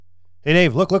Hey,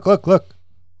 Dave, look.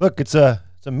 Look, it's a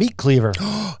meat cleaver.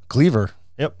 Cleaver.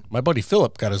 Yep. My buddy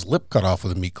Philip got his lip cut off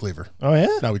with a meat cleaver. Oh,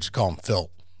 yeah? Now we just call him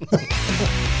Phil.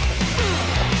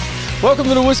 Welcome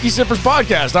to the Whiskey Sippers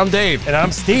Podcast. I'm Dave. And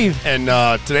I'm Steve. And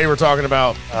today we're talking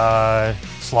about...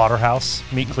 Slaughterhouse,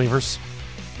 meat cleavers.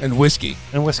 And whiskey.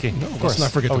 And whiskey. No, of course. let's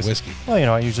not forget Always. the whiskey. Well, you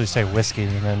know, I usually say whiskey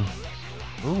and then...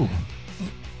 Ooh.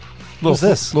 What's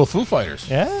this? Little Foo Fighters.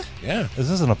 Yeah? Yeah. This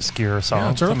is an obscure song.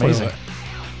 Yeah, it's amazing.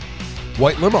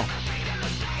 White Limo.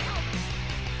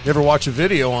 You ever watch a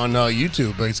video on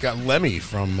YouTube? It's got Lemmy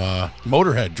from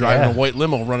Motorhead driving a white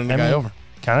limo, running the guy over.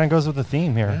 Kind of goes with the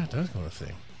theme here. Yeah, it does go with the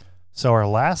theme. So our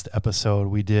last episode,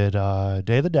 we did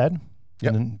Day of the Dead.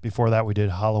 Yep. And then before that, we did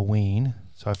Halloween.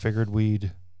 So I figured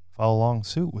we'd follow along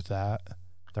suit with that.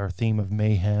 With our theme of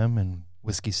mayhem and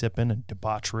whiskey sipping and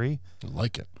debauchery. I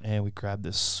like it. And we grabbed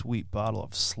this sweet bottle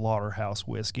of Slaughterhouse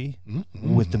whiskey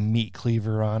with the meat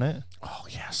cleaver on it. Oh,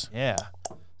 yes. Yeah.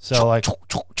 So yep.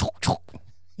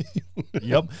 I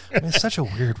mean, it's such a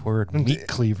weird word. Meat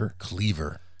cleaver.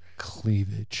 Cleaver.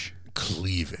 Cleavage.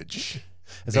 Cleavage.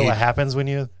 Is that what happens when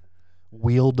you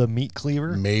wield a meat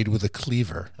cleaver? Made with a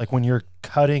cleaver. Like when you're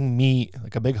cutting meat,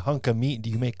 like a big hunk of meat,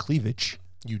 do you make cleavage?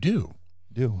 You do.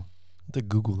 Do. I have to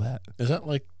Google that. Is that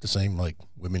like the same like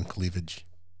women cleavage?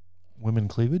 Women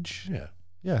cleavage? Yeah.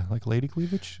 Yeah, like lady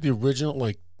cleavage? The original,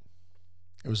 like,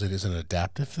 was it as an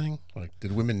adaptive thing? Like,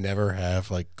 did women never have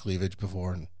like cleavage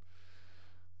before? And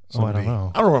I don't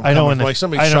know. I don't remember. I know in like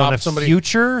somebody in chopped the somebody.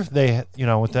 future, they, you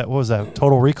know, with that, what was that?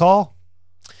 Total Recall?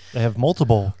 They have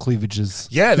multiple cleavages.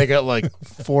 Yeah, they got like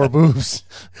 4 boobs.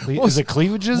 Is it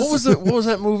cleavages? What was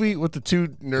that movie with the 2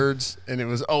 nerds? And it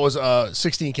was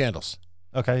 16 Candles.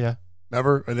 Okay, yeah.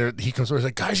 Remember? And he comes over, he's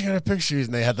like, guys, you got a picture.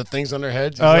 And they had the things on their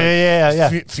heads. Oh, like,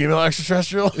 yeah. Female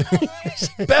extraterrestrial?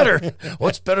 Better.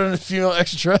 What's better than a female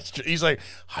extraterrestrial? He's like,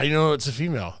 how do you know it's a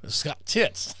female? It's got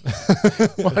tits.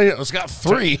 Well, it's got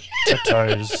 3.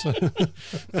 Titties.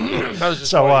 That was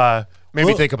just So, funny. Made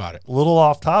me think about it. A little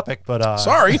off topic, but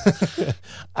Sorry.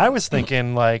 I was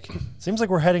thinking, like, seems like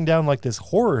we're heading down like this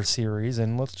horror series,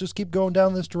 and let's just keep going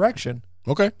down this direction.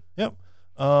 Okay. Yep.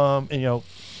 And you know,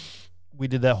 we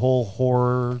did that whole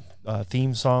horror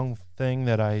theme song thing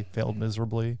that I failed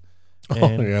miserably.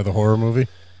 And yeah, the horror movie.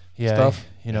 yeah, stuff.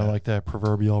 you know, like the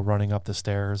proverbial running up the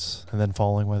stairs and then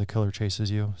falling while the killer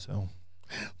chases you. So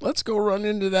Let's go run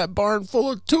into that barn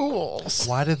full of tools.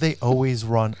 why do they always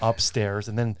run upstairs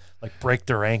and then like break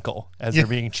their ankle as they're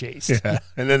being chased? Yeah.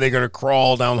 And then they're going to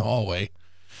crawl down the hallway.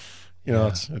 You know,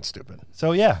 it's stupid.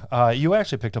 So yeah, you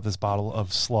actually picked up this bottle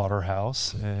of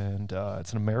Slaughterhouse, and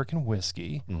it's an American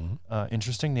whiskey.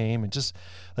 Interesting name, and just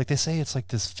like they say, it's like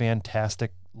this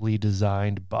fantastically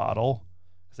designed bottle.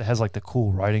 It has like the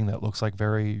cool writing that looks like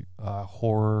very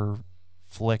horror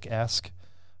flick-esque.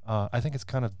 I think it's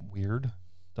kind of weird.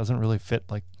 Doesn't really fit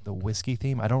like the whiskey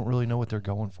theme. I don't really know what they're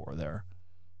going for there.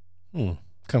 Kind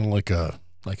of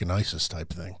like an ISIS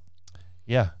type thing.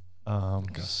 Yeah. Here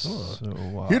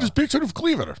is a picture of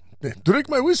Cleaver. Drink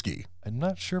my whiskey. I'm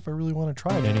not sure if I really want to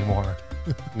try it anymore.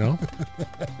 No?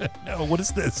 No, what is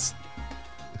this?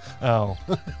 Oh.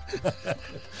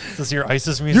 Is this your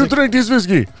ISIS music? You drink this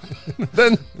whiskey.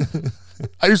 Then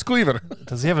I use Cleaver.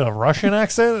 Does he have a Russian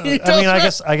accent? He I mean,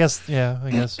 does. I guess.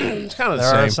 It's kind of the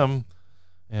There same. are some.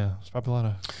 Yeah, there's probably a lot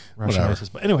of Russian Whatever. ISIS.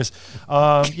 But anyways,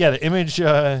 yeah, the image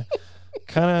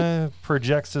kind of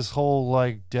projects this whole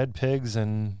like dead pigs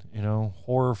and, you know,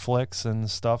 horror flicks and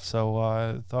stuff. So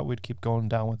I thought we'd keep going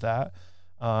down with that.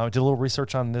 I did a little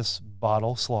research on this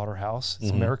bottle, Slaughterhouse.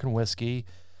 It's American whiskey.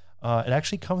 It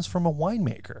actually comes from a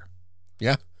winemaker.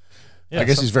 Yeah. Yeah, I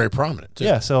guess so- he's very prominent, too.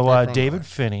 Yeah, so Very prominent. David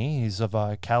Finney, he's of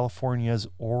California's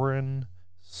Orin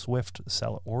Swift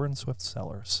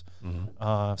Cellars.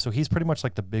 So he's pretty much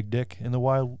like the big dick in the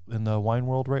wine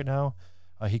world right now.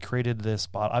 He created this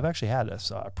bottle. I've actually had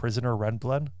this Prisoner Red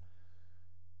Blend.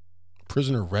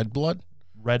 Prisoner Red Blood?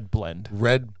 Red Blend.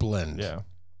 Red Blend. Yeah.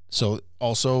 So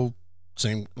also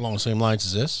along the same lines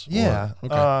as this? Yeah. Or-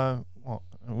 okay. Well,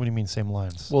 what do you mean same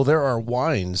lines? Well, there are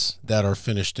wines that are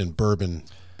finished in bourbon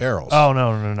barrels. Oh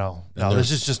no! No, there's-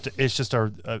 this is just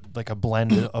like a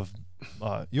blend of.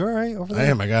 You all right over there? I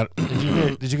am. I got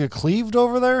it. Did you get cleaved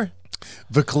over there?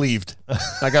 Cleaved.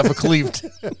 I got cleaved.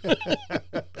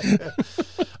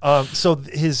 So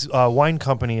his wine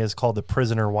company is called the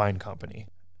Prisoner Wine Company,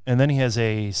 and then he has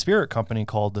a spirit company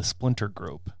called the Splinter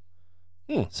Group.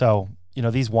 So you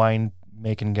know, these wine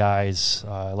making guys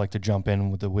like to jump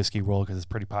in with the whiskey world because it's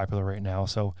pretty popular right now.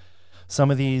 So some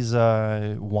of these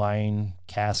wine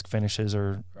cask finishes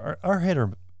are hit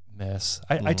or miss.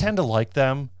 I tend to like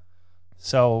them.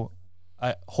 So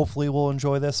hopefully we'll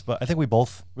enjoy this, but I think we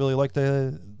both really like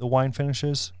the wine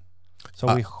finishes. So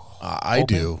I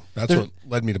do. That's what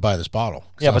led me to buy this bottle.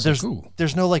 Yeah, but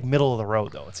there's no like middle of the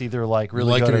road though. It's either like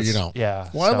really like good, it or you don't. Yeah.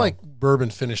 Well, I like bourbon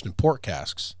finished in port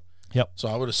casks. Yep. So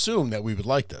I would assume that we would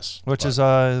like this. Which is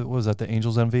what was that, the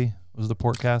Angel's Envy? Was the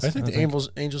port cast? I think the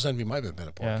Angel's Envy might have been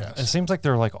a port cast. It seems like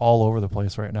they're like all over the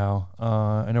place right now.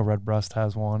 I know Redbreast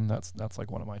has one. That's like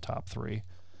one of my top 3.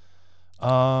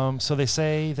 So they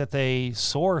say that they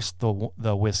sourced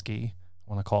the whiskey.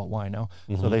 I want to call it wine now.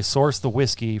 So they sourced the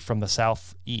whiskey from the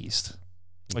southeast,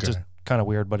 which is kind of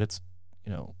weird, but it's,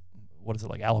 what is it,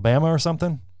 like Alabama or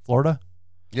something? Florida?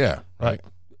 Yeah, right.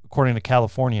 According to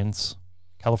Californians.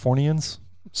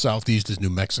 Southeast is New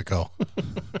Mexico.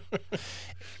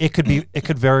 It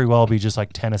could very well be just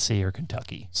like Tennessee or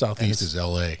Kentucky. Southeast is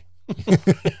LA.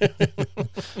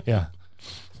 Yeah.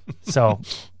 So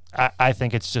I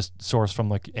think it's just sourced from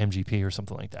like MGP or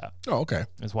something like that. Oh, okay.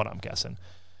 Is what I'm guessing.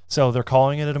 So they're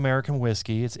calling it an American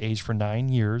whiskey. It's aged for 9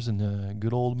 years in the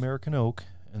good old American oak.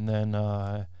 And then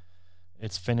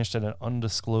it's finished at an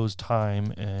undisclosed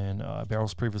time and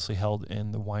barrels previously held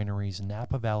in the winery's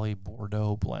Napa Valley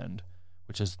Bordeaux blend,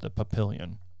 which is the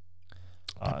Papillon.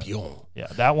 Papillon. Yeah,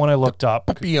 that one I looked up.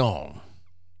 Papillon.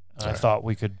 I thought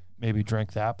we could maybe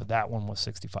drink that, but that one was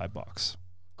 $65.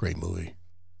 Great movie.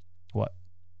 What?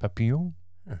 Papillon?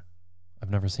 Yeah. I've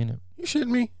never seen it. You shitting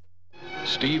me?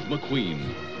 Steve McQueen,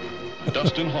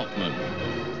 Dustin Hoffman,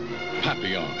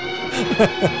 Papillon.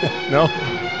 No?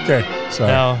 Okay,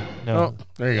 sorry. No. Oh,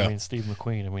 there you go. I mean, Steve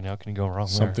McQueen, and we now can go wrong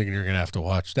Something you're going to have to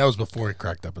watch. That was before he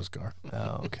cracked up his car.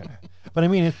 Oh, okay. But I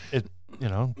mean, it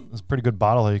it's a pretty good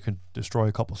bottle that you could destroy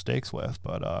a couple steaks with,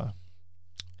 but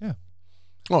yeah.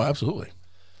 Oh, absolutely.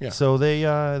 Yeah. So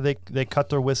they cut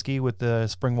their whiskey with the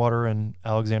Springwater and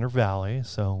Alexander Valley.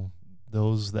 So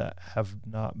those that have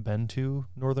not been to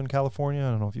Northern California,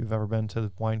 I don't know if you've ever been to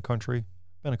the wine country.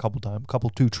 Been a couple times,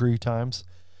 2-3 times.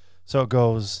 So it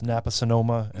goes Napa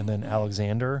Sonoma and then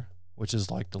Alexander, which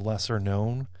is like the lesser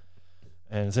known.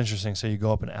 And it's interesting. So you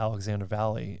go up in Alexander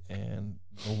Valley, and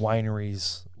the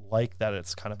wineries like that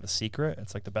it's kind of a secret.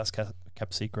 It's like the best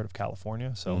kept secret of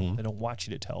California. So they don't want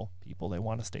you to tell people. They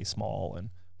want to stay small and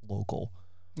local.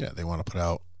 Yeah, they want to put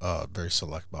out a very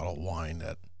select bottle of wine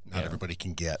that not everybody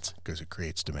can get because it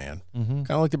creates demand.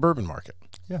 Kind of like the bourbon market.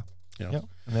 Yeah. Yeah.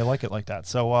 And they like it like that.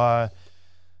 So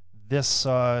this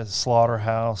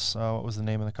slaughterhouse, what was the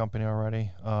name of the company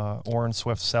already? Orange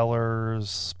Swift Cellars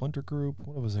Splinter Group.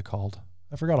 What was it called?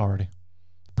 I forgot already.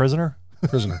 Prisoner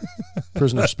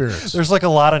Spirits. There's like a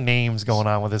lot of names going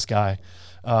on with this guy,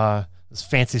 this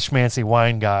fancy schmancy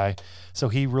wine guy. So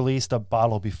he released a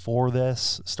bottle before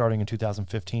this, starting in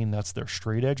 2015. That's their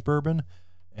straight edge bourbon,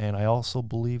 and I also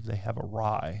believe they have a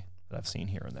rye that I've seen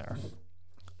here and there.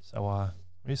 So, what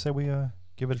do you say we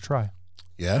give it a try?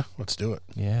 Yeah, let's do it.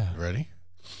 Yeah, ready?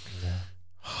 Yeah.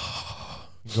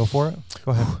 You go for it.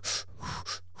 Go ahead.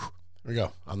 Here we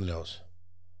go on the nose.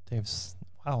 Dave's.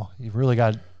 Wow, you really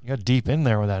got deep in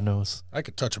there with that nose. I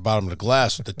could touch the bottom of the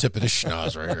glass with the tip of this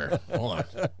schnoz right here. Hold on.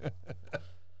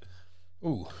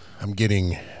 Ooh, I'm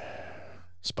getting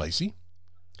spicy.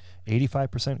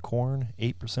 85% corn,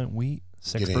 8% wheat,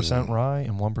 6% rye,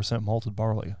 and 1% malted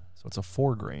barley. So it's a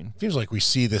 4-grain. Seems like we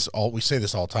say this all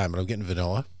the time, but I'm getting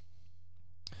vanilla.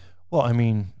 Well, I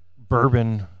mean,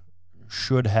 bourbon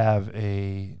should have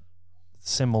a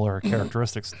similar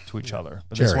characteristics to each other,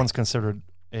 but this one's considered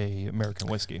a American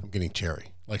whiskey. I'm getting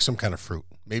cherry, like some kind of fruit.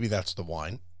 Maybe that's the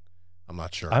wine. I'm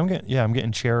not sure. I'm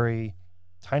getting cherry,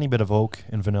 tiny bit of oak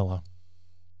and vanilla.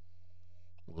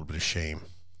 A little bit of shame.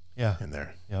 Yeah. In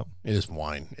there. Yep. It is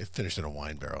wine. It finished in a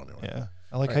wine barrel anyway. Yeah.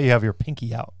 I like how you have your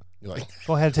pinky out. You're like,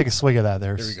 go ahead and take a swig of that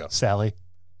there. There we go. Sally.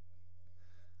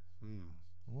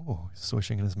 Oh, he's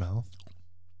swishing in his mouth.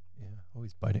 Yeah. Oh,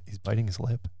 he's biting his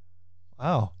lip.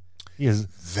 Wow. He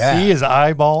is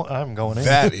eyeball. I'm going in.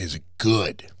 That is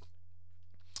good.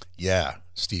 Yeah.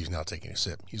 Steve's now taking a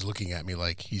sip. He's looking at me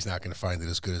like he's not going to find it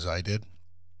as good as I did.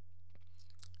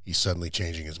 He's suddenly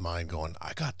changing his mind, going,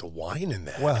 I got the wine in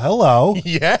that. Well, hello.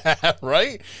 Yeah,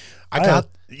 right? I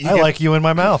like you in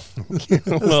my mouth.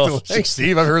 Well, thanks,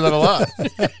 Steve. I've heard that a lot.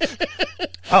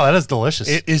 Oh, that is delicious.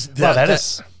 It is.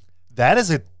 That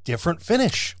is a different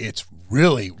finish. It's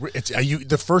really.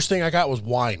 The first thing I got was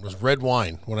red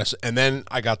wine. And then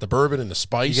I got the bourbon and the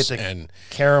spice. You get the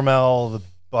caramel, the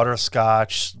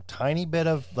butterscotch, tiny bit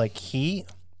of like heat,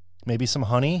 maybe some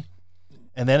honey.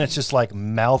 And then it's just like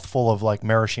mouthful of like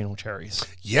maraschino cherries.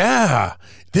 Yeah.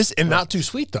 Not too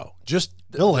sweet though. Just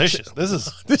delicious. This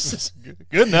is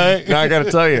good night. Now I got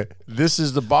to tell you, this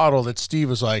is the bottle that Steve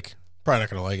was like, probably not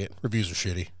going to like it. Reviews are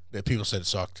shitty. People said it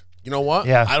sucked. You know what?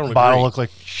 Yeah, I don't the bottle agree. looked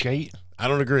like shit. I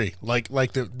don't agree. Like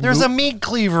There's a meat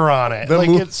cleaver on it. The Like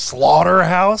it's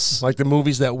Slaughterhouse. like the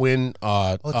movies that win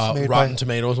it's made Rotten by-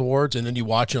 Tomatoes awards, and then you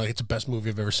watch it like it's the best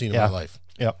movie I've ever seen in my life.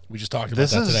 Yep. We just talked about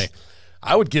This that is- today.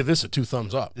 I would give this a 2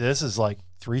 thumbs up. This is like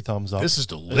 3 thumbs up. This is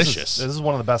delicious. This is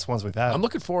one of the best ones we've had. I'm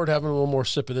looking forward to having a little more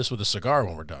sip of this with a cigar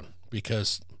when we're done,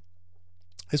 because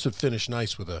this would finish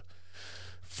nice with a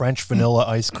French vanilla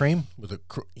ice cream.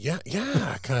 yeah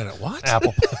kind of what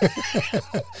Apple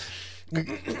pie.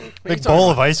 Big bowl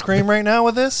of ice cream right now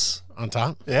with this? on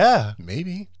top. Yeah.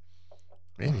 Maybe.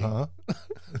 Uh-huh.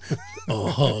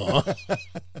 Oh,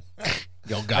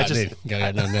 y'all got just- it.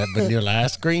 Got none of that vanilla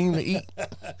ice cream to eat.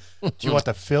 Do you want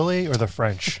the Philly or the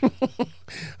French?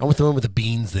 I want the one with the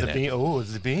beans in it. Oh,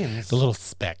 it's the beans. The little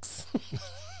specks.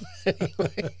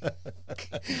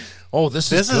 Oh,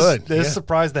 this is This good. this Yeah.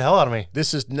 surprised the hell out of me.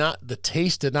 This is not, the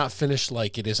taste did not finish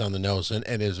like it is on the nose, and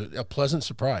is a pleasant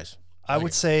surprise. I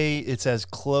would say it's as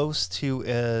close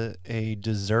to a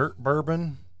dessert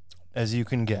bourbon as you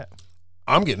can get.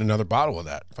 I'm getting another bottle of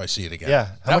that if I see it again. Yeah.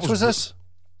 How That much was this?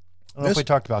 I don't know if This- we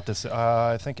talked about this.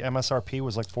 I think MSRP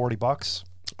was like $40.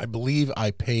 I believe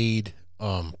I paid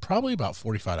probably about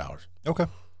 $45. Okay.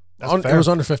 That's It fair. was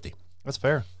under 50. That's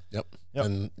fair. Yep. Yep.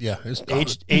 And yeah, it's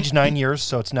Aged 9 years,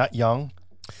 so it's not young.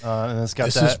 And it's got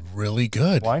This that is really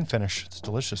good. wine finish. It's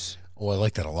delicious. Oh, I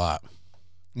like that a lot.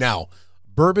 Now,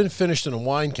 bourbon finished in a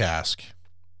wine cask,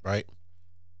 right?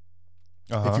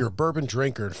 Uh-huh. If you're a bourbon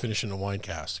drinker and finish in a wine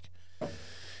cask,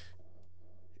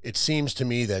 it seems to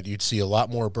me that you'd see a lot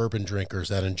more bourbon drinkers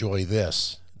that enjoy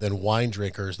this than wine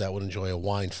drinkers that would enjoy a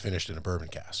wine finished in a bourbon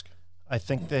cask. I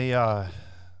think they I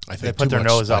think put too their much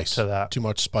nose up spice- to that. Too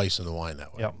much spice in the wine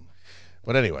that way. Yep.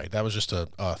 But anyway, that was just a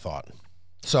thought.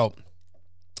 So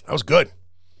that was good.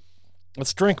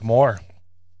 Let's drink more.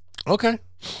 Okay.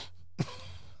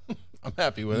 I'm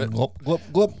happy with it. Glop, glop,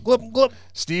 glop, glop, glop.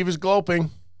 Steve is gloping.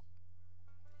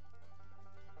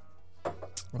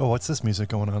 Oh, what's this music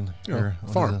going on here? What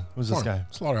is Farm. it? Who's this Farm. guy?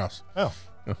 Slaughterhouse. Oh.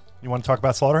 Yeah. You want to talk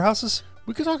about slaughterhouses?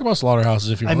 We could talk about slaughterhouses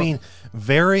if you I want. mean,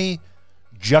 very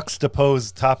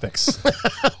juxtaposed topics.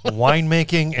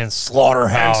 Winemaking and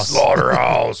slaughterhouse.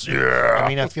 slaughterhouse, yeah. I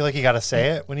mean, I feel like you got to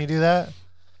say it when you do that.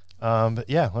 But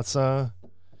yeah, let's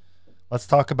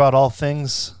talk about all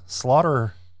things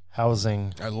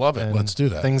slaughterhousing. I love it. and Let's do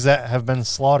that. Things that have been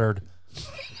slaughtered.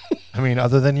 I mean,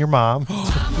 other than your mom.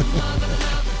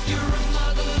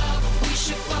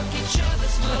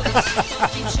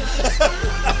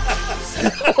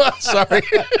 Sorry.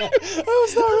 I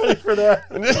was not ready for that.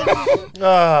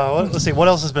 Let's see. What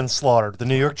else has been slaughtered? The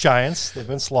New York Giants. They've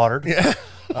been slaughtered.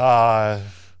 Yeah.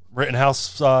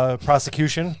 Rittenhouse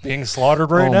prosecution being slaughtered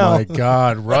right Oh now. my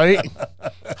God, right?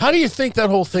 How do you think that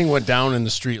whole thing went down in the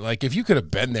street? Like, if you could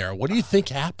have been there, what do you think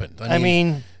happened? I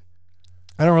mean,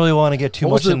 I don't really want to get too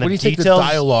much into what do you think the details.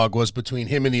 dialogue was between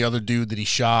him and the other dude that he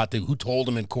shot? Who told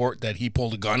him in court that he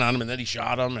pulled a gun on him and then he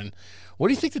shot him? And what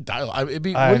do you think the dialogue? Wouldn't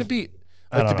it be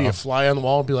like to be a fly on the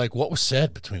wall and be like, what was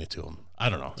said between the two of them? I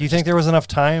don't know. Do you think there was enough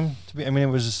time to be? I mean, it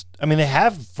was just. I mean, they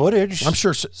have footage. I'm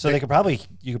sure. So you could probably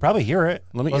hear it.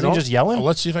 Let me. Was he just yelling?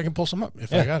 Let's see if I can pull some up.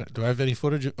 If I got it. Do I have any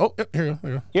footage? Oh, yeah, here you go.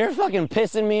 Here you go. You're fucking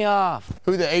pissing me off.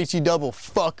 Who the HE double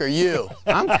fuck are you?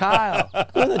 I'm Kyle.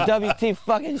 Who the WT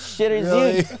fucking shit is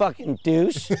Really? you fucking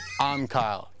douche? I'm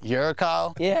Kyle. You're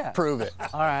Kyle? Yeah. Prove it.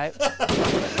 All right.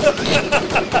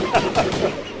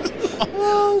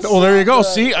 Well, there you go.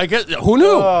 See, I get. Who knew?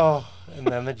 Oh, and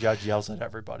then the judge yells at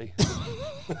everybody.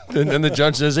 And then the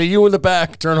judge says, "Hey, you in the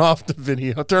back, turn off the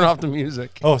video. Turn off the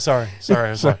music." Oh, sorry.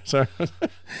 Sorry.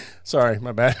 Sorry,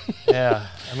 my bad. Yeah.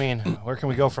 I mean, where can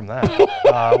we go from that?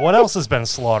 What else has been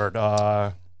slaughtered?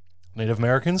 Native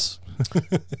Americans.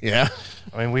 Yeah.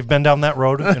 I mean, we've been down that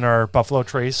road in our Buffalo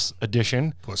Trace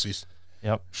edition. Pussies.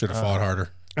 Yep. Should have fought harder.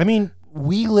 I mean,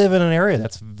 we live in an area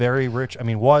that's very rich. I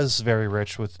mean, was very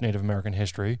rich with Native American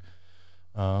history.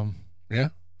 Yeah.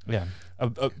 Yeah.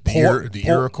 The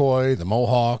Iroquois, the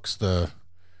Mohawks, the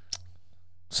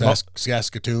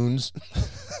Saskatoons.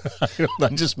 I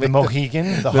just the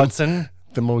Mohegan, the Hudson,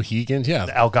 the Mohegans. Yeah.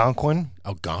 the Algonquin.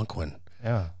 Algonquin.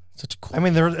 Yeah. Such a cool. I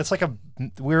mean, it's like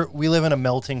we live in a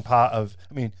melting pot of.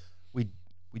 I mean,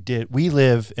 we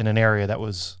live in an area that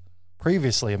was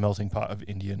previously a melting pot of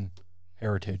Indian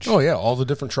heritage. Oh yeah, all the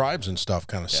different tribes and stuff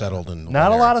kind of settled in.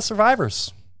 Not a lot of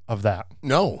survivors of that.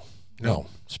 No,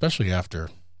 especially after.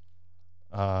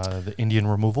 The Indian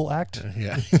Removal Act.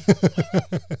 Yeah.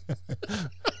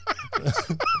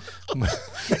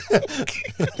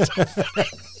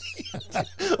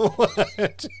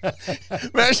 What?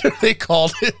 Imagine if they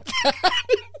called it that.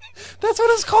 That's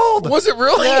what it's called. Was it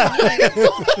really? Yeah.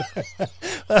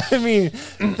 I mean,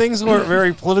 things weren't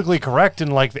very politically correct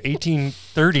in like the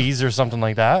 1830s or something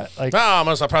like that. Like,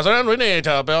 Mr. President, we need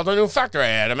to build a new factory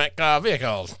to make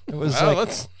vehicles. it was Well, like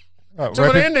let's too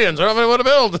many Indians. I don't know what to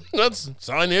build. Let's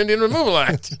sign the Indian Removal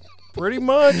Act. pretty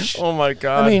much. Oh my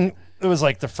God! I mean, it was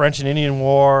like the French and Indian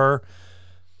War,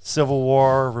 Civil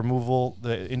War,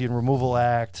 the Indian Removal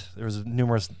Act. There was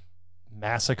numerous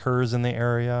massacres in the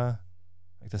area,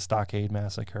 like the Stockade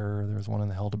Massacre. There was one in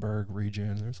the Helderberg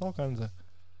region. There's all kinds of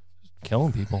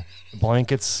killing people.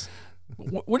 Blankets.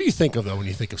 What do you think of though when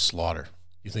you think of slaughter?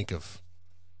 You think of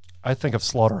I think of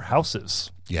slaughterhouses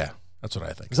yeah, that's what I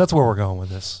think. because that's where we're going with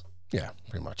this. Yeah,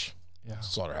 pretty much. Yeah.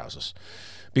 Slaughterhouses,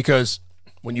 because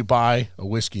when you buy a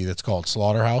whiskey that's called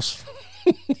Slaughterhouse,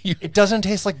 It doesn't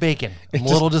taste like bacon. I'm a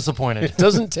little disappointed. it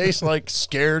doesn't taste like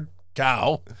scared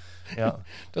cow. Yeah,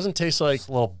 Doesn't taste like. just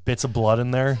little bits of blood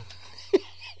in there.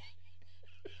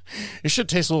 It should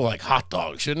taste a little like hot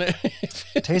dog, shouldn't it?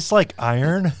 It tastes like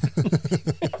iron.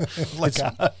 Like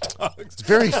hot dogs. It's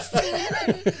very.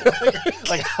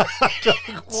 Like hot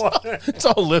dog water. It's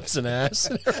all lips and ass.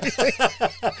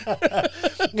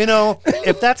 You know,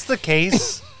 if that's the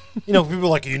case, you know, people are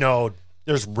like,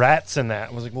 there's rats in that.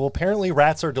 I was like, well, apparently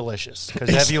rats are delicious. Because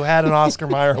have you had an Oscar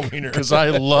Mayer wiener? Because I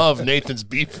love Nathan's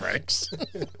beef franks.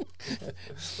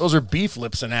 Those are beef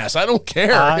lips and ass. I don't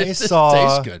care. I It saw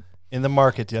tastes good. in the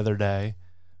market the other day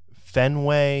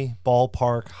Fenway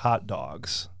Ballpark hot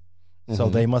dogs. So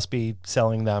they must be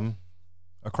selling them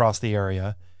across the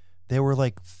area. They were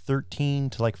like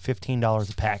 $13 to like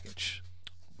 $15 a package.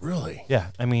 Really?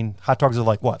 Yeah, I mean, hot dogs are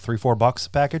like what, $3-4 a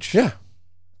package? Yeah.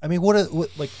 I mean, what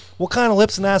kind of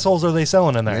lips and assholes are they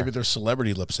selling in there? Maybe there's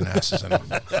celebrity lips and asses in them.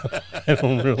 I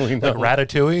don't really know. Like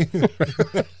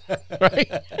Ratatouille. Right?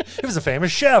 He was a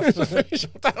famous chef. What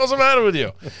the hell's the matter with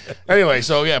you? Anyway,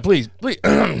 so yeah, please, please.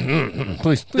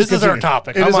 This is continue. our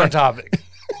topic. It I'm is on our topic.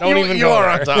 Don't even you go are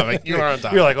there. on topic. You are on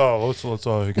topic. You're like, oh, let's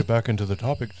get back into the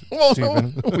topic, well,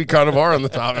 Stephen. we kind of are on the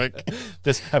topic.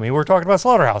 We're talking about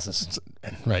slaughterhouses.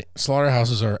 Right.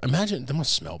 Slaughterhouses are, imagine, they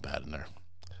must smell bad in there.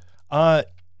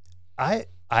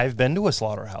 I've been to a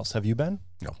slaughterhouse. Have you been?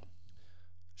 No.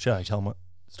 Should I tell him a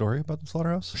story about the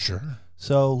slaughterhouse? Sure.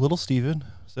 So little Steven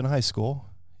was in high school.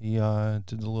 He did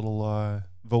a little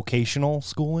vocational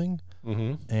schooling,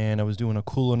 and I was doing a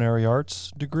culinary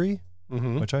arts degree,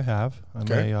 which I have. I'm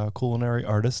Okay. a culinary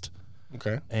artist,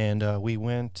 Okay. and we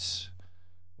went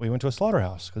to a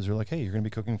slaughterhouse because they're like, hey, you're going to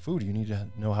be cooking food. You need to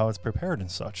know how it's prepared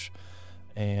and such.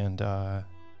 And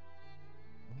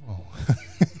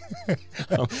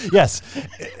yes,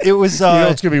 it was. You know,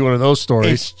 it's going to be one of those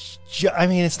stories.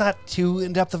 It's not too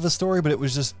in depth of a story, but it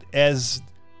was just as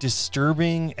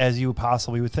disturbing as you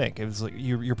possibly would think. It was like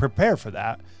you're prepared for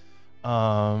that,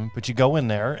 but you go in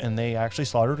there and they actually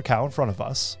slaughtered a cow in front of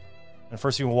us. And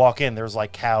first you walk in, there's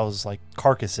like cows, like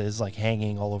carcasses, like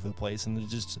hanging all over the place, and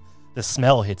the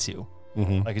smell hits you.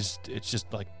 Like it's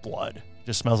just like blood. It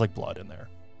just smells like blood in there.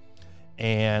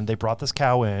 And they brought this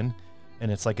cow in,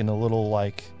 and it's like in a little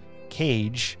like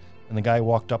cage, and the guy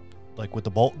walked up like with the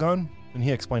bolt gun, and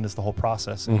he explained us the whole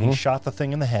process. And he shot the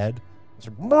thing in the head. It's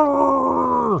like,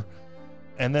 "Brrr!"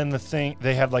 And then the thing,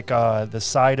 they had like the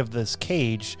side of this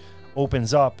cage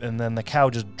opens up, and then the cow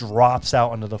just drops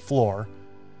out onto the floor.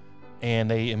 And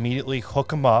they immediately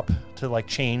hook him up to like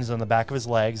chains on the back of his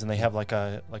legs, and they have like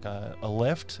a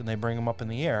lift, and they bring him up in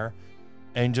the air,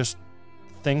 and just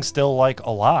thing's still like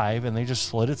alive, and they just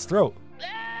slit its throat.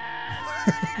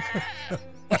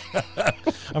 I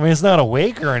mean, it's not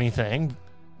awake or anything.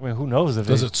 I mean, who knows if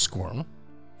Does it squirm?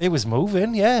 It was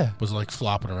moving, yeah. Was it like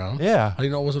flopping around? Yeah. How do you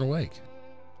know it wasn't awake?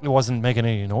 It wasn't making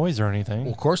any noise or anything.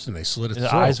 Well, of course, then they slit its His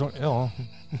throat. eyes weren't,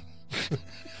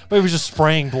 but it was just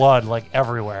spraying blood like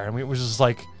everywhere. I mean, it was just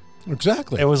like,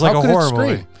 Exactly. It was like How a could it horror scream?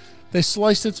 movie. They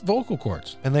sliced its vocal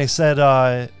cords. and they said,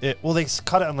 they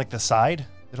cut it on like the side.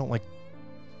 They don't like,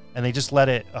 and they just let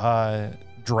it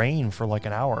drain for like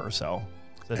an hour or so.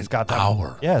 So it's got that,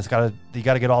 hour? Yeah, you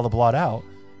got to get all the blood out.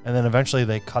 And then eventually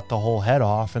they cut the whole head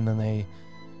off, and then they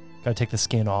got to take the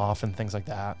skin off and things like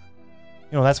that.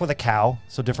 You know, that's with a cow.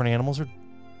 So different animals are,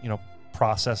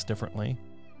 processed differently.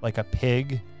 Like a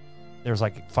pig, there's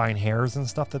like fine hairs and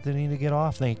stuff that they need to get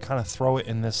off. They kind of throw it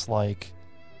in this like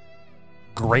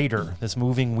grater, this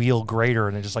moving wheel grater,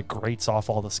 and it just like grates off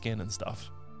all the skin and stuff.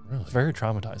 Really? It's very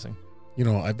traumatizing. You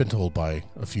know, I've been told by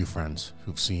a few friends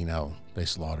who've seen how they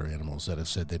slaughter animals that have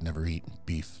said they'd never eat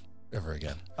beef ever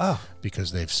again. Oh,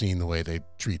 Because they've seen the way they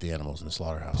treat the animals in the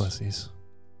slaughterhouse. pussies.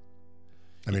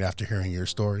 I mean, after hearing your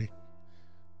story,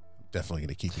 I'm definitely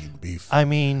going to keep eating beef. I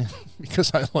mean,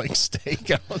 because I like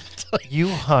steak. you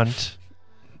hunt,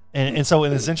 and so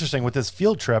it's interesting with this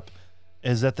field trip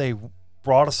is that they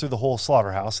brought us through the whole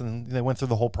slaughterhouse, and they went through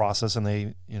the whole process, and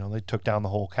they took down the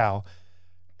whole cow,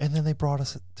 and then they brought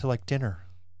us to like dinner,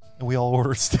 and we all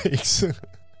ordered steaks.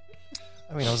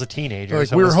 I mean, I was a teenager. Like,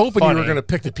 so we it were was hoping funny. you were going to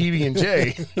pick the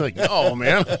PB&J. Like, no,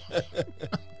 man.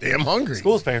 Damn hungry.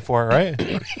 School's paying for it,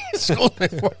 right? School.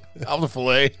 Out the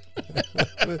filet.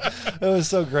 It was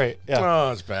so great. Yeah. Oh,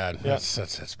 that's bad. Yeah.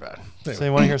 That's bad. So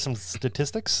you want to hear some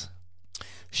statistics?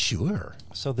 Sure.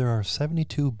 So there are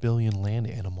 72 billion land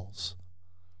animals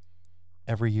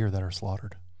every year that are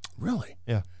slaughtered. Really?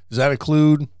 Yeah. Does that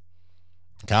include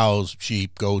cows,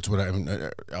 sheep, goats,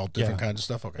 whatever, all different kinds of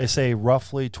stuff? Okay. They say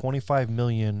roughly 25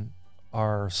 million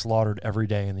are slaughtered every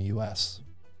day in the U.S.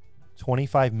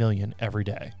 25 million every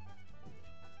day.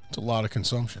 It's a lot of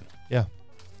consumption. Yeah.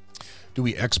 Do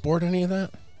we export any of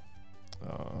that?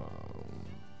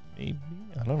 Maybe.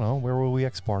 I don't know. Where will we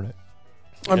export it?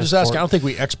 I'm just asking. I don't think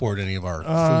we export any of our food,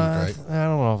 right? I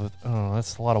don't know. I don't know.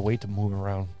 That's a lot of weight to move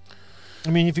around. I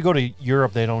mean, if you go to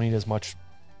Europe, they don't eat as much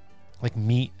like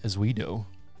meat as we do.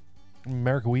 In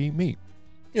America, we eat meat.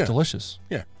 Yeah. Delicious.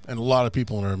 Yeah. And a lot of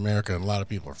people in America, and a lot of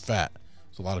people are fat.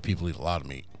 So a lot of people eat a lot of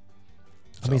meat.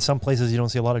 I mean, some places you don't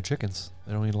see a lot of chickens.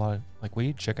 They don't eat a lot of, like, we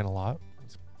eat chicken a lot.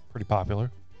 It's pretty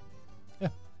popular. Yeah.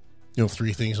 You know,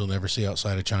 3 things you'll never see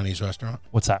outside a Chinese restaurant?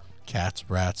 What's that? Cats,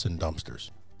 rats, and dumpsters.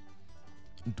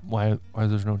 Why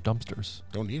there's no dumpsters?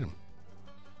 Don't eat them.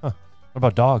 What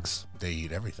about dogs? They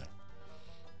eat everything.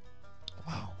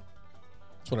 Wow.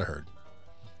 That's what I heard.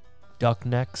 Duck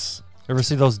necks. Ever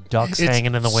see those ducks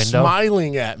hanging in the window?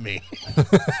 Smiling at me.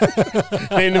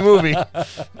 Name the movie.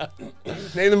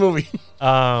 Name the movie.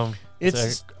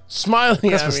 It's smiling at me.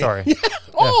 Christmas Story. Yeah.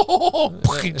 Oh,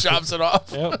 he chops it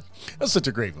off. Yep. That's such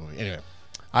a great movie. Anyway,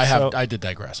 I did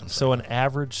digress. So an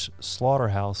average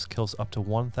slaughterhouse kills up to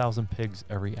 1,000 pigs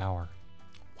every hour.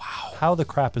 Wow. How the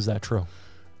crap is that true?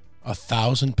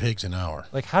 1,000 pigs an hour.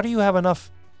 Like, how do you have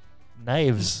enough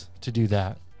knives to do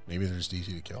that? Maybe they're just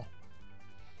easy to kill.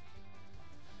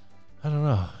 I don't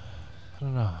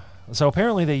know. So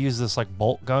apparently they use this like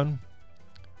bolt gun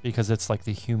because it's like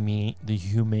the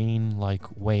humane like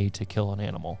way to kill an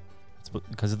animal. It's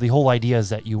because the whole idea is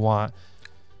that you want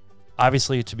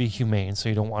obviously it to be humane, so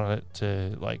you don't want it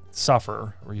to like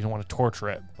suffer or you don't want to torture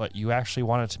it, but you actually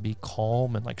want it to be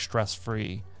calm and like stress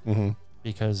free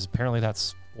because apparently that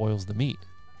spoils the meat.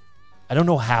 I don't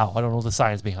know how. I don't know the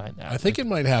science behind that. I think it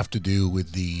might have to do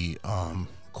with the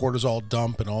cortisol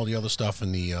dump and all the other stuff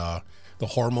and the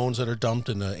hormones that are dumped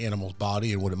in the animal's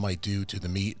body and what it might do to the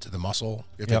meat, to the muscle,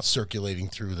 if it's circulating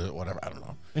through the whatever. I don't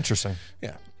know. Interesting.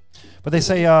 Yeah. But they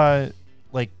say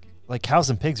like cows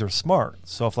and pigs are smart.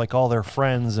 So if like all their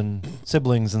friends and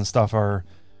siblings and stuff are,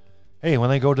 hey, when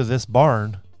they go to this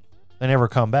barn, they never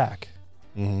come back.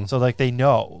 So like they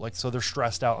know, like so they're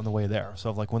stressed out on the way there.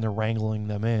 So like when they're wrangling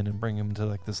them in and bringing them to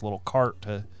like this little cart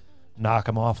to knock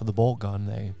them off with the bolt gun,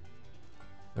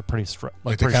 they're pretty stressed.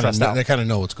 Like they kind of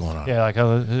know what's going on. Yeah, like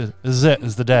this is it. This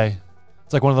is the day.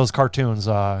 It's like one of those cartoons.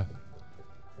 What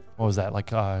was that?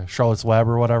 Like Charlotte's Web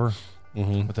or whatever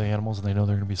with the animals, and they know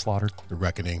they're going to be slaughtered. The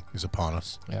reckoning is upon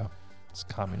us. Yeah, it's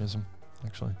communism,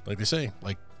 actually. Like they say,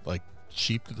 like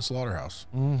sheep to the slaughterhouse.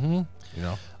 Mm-hmm. You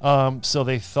know. So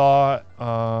they thought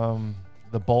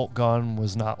the bolt gun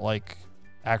was not like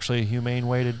actually a humane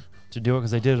way to do it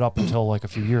because they did it up until like a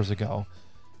few years ago.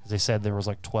 They said there was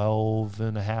like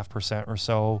 12.5% or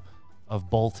so of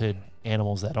bolted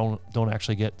animals that don't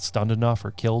actually get stunned enough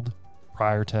or killed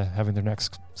prior to having their necks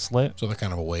slit. So they're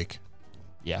kind of awake.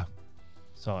 Yeah.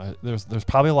 So there's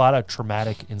probably a lot of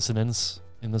traumatic incidents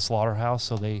in the slaughterhouse.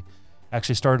 So they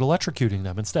actually started electrocuting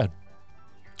them instead.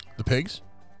 The pigs?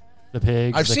 The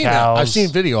pigs, I've the seen cows. that. I've seen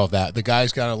video of that. The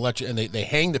guy's got an electric, and they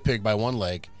hang the pig by one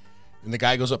leg, and the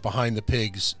guy goes up behind the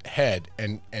pig's head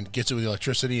and gets it with the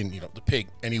electricity, and the pig,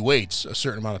 and he waits a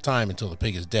certain amount of time until the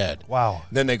pig is dead. Wow.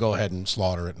 Then they go ahead and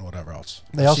slaughter it and whatever else.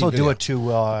 They also do it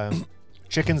to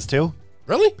chickens too.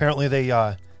 Really? Apparently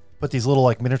they put these little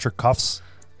like miniature cuffs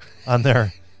on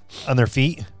their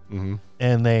feet,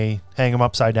 and they hang them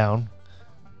upside down,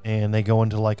 and they go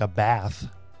into like a bath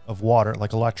of water,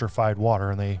 like electrified water,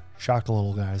 and they shock the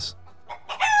little guys.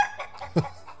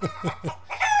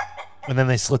 And then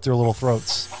they slit their little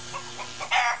throats.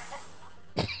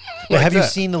 Like have you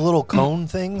that. seen the little cone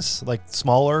things, like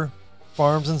smaller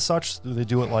farms and such? Do they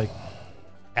do it like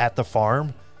at the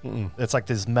farm? It's like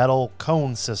this metal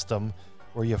cone system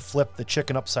where you flip the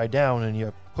chicken upside down and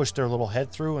you push their little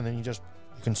head through, and then you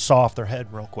can saw off their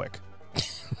head real quick.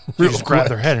 You just grab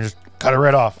their head and just cut it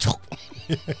right off.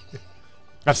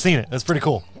 I've seen it. That's pretty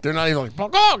cool. They're not even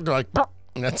like, they're like,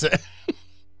 and that's it.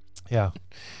 Yeah.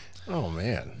 Oh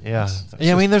man. Yeah. That's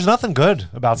Yeah, I mean, there's nothing good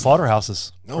about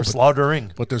slaughterhouses No, or but-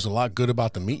 slaughtering. But there's a lot good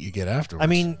about the meat you get afterwards.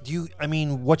 I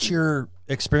mean, what's your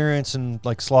experience in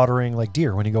like slaughtering like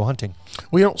deer when you go hunting?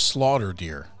 we don't slaughter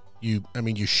deer. You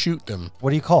shoot them. What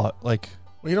do you call it? Like,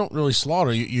 Well, you don't really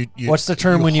slaughter. You what's the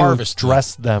term when you harvest them.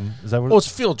 dress them? Is that what? Well, it's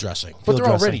field dressing, but Field they're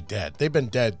dressing. already dead. They've been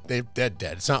dead. They're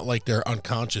dead. It's not like they're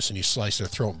unconscious and you slice their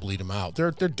throat and bleed them out. They're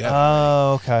dead.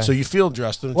 Oh, okay. So you field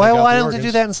dress them. and why take out why the don't they do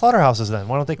organs. that in slaughterhouses then?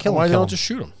 Why don't they kill Why them? don't just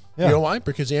shoot them? Yeah. You know why?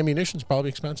 Because the ammunition's probably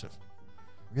expensive.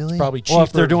 Really? probably Well, if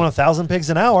cheaper. they're doing 1,000 pigs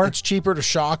an hour, It's cheaper to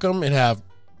shock them and have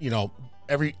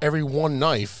every one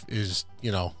knife is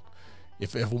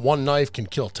if one knife can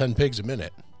kill 10 pigs a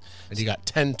minute, and you got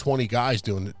 10, 20 guys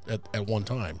doing it at one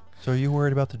time. so are you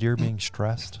worried about the deer being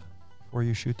stressed before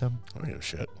you shoot them? I don't give a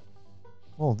shit.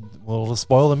 Well, it'll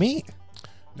spoil the meat.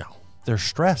 No, They're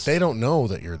stressed. they don't know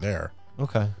that you're there.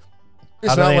 Okay. It's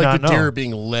How do not they like not the deer know?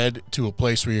 being led to a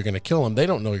place where you're going to kill them. They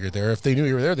don't know you're there. If they knew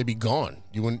you were there, they'd be gone.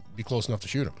 You wouldn't be close enough to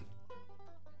shoot them.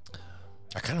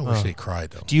 I kind of wish Oh. they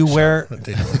cried though. Do you wear?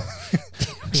 They don't.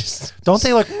 Just- Don't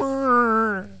they like?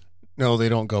 "Mrrr"? no, they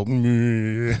don't go.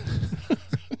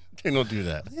 They don't do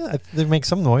that. Yeah, they make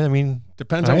some noise. I mean,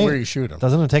 Depends on Right. where you shoot them.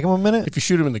 doesn't it take them a minute? If you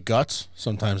shoot them in the guts,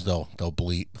 sometimes they'll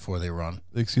bleat before they run.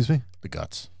 Excuse me. The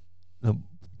guts. No,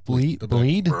 bleed. They'll be like,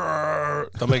 Bleed.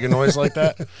 "Brrr." They'll make a noise like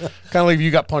that. Kind of like if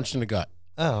you got punched in the gut.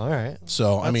 Oh, all right.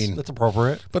 So I mean, that's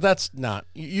appropriate. but that's not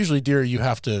usually deer. You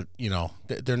have to,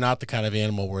 they're not the kind of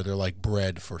animal where they're like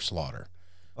bred for slaughter.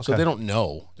 So Okay. they don't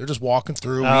know. They're just walking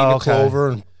through, Oh, eating okay. a clover,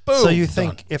 and boom. So you done.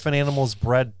 think if an animal's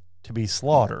bred to be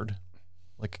slaughtered,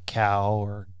 like a cow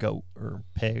or goat or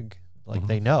pig, like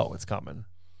they know it's coming?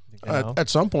 You think they know? At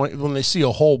some point, when they see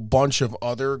a whole bunch of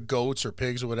other goats or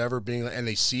pigs or whatever and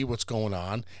they see what's going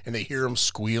on and they hear them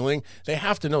squealing, they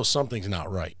have to know something's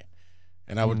not right.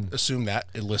 And I would assume that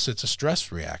elicits a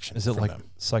stress reaction. Is it from like them.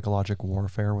 psychological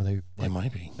warfare where It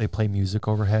might be. they play music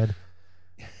overhead?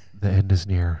 The end is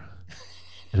near.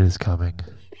 It is coming.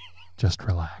 Just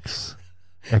relax.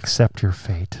 Accept your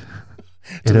fate.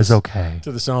 It is okay.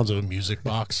 To the sounds of a music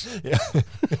box. Yeah.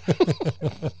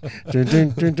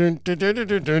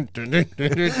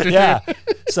 yeah. Yeah.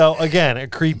 So again, a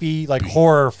creepy like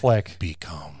horror flick. Be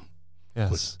calm.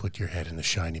 Yes. Put your head in the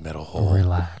shiny metal hole.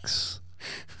 Relax.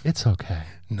 It's okay.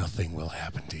 Nothing will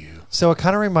happen to you. So it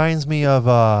kind of reminds me of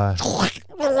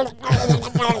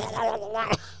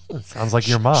sounds like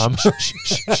your mom.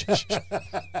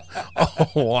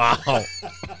 Oh, wow.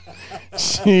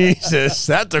 Jesus,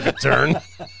 that took a turn.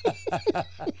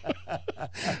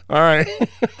 All right.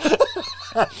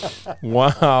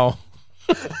 Wow.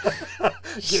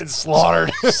 Getting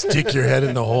slaughtered. Stick your head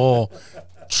in the hole.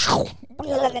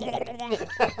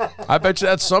 I bet you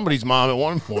that's somebody's mom at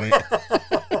one point.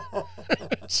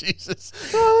 Jesus.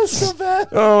 Oh, that's so bad.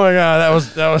 Oh my God,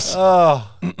 that was. Oh.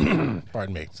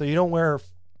 Pardon me. So you don't wear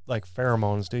like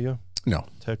pheromones, do you, No,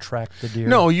 to attract the deer?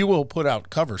 no, you will put out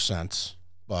cover scents,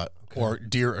 or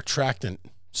deer attractant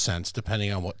scents,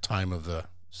 depending on what time of the.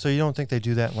 So you don't think they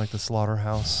do that in like the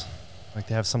slaughterhouse? Like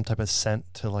they have some type of scent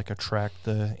to like attract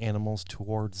the animals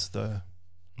towards the.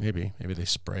 Maybe they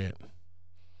spray it.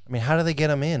 I mean, how do they get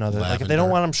them in? Other like if they don't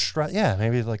Lavender. want them, yeah,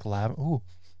 maybe like lavender. Ooh,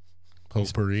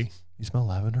 Potpourri. you smell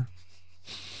lavender?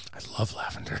 I love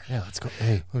lavender. Yeah, let's go.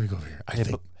 Hey, Let me go over here. I hey,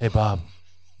 think hey, Bob,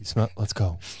 you smell? Let's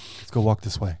go. Let's go walk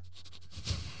this way.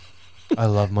 I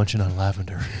love munching on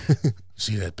lavender.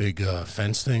 see that big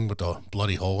fence thing with the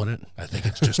bloody hole in it. I think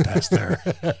it's just past there.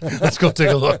 Let's go take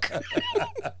a look.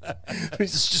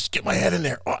 just get my head in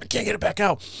there. Oh, I can't get it back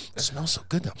out. It smells so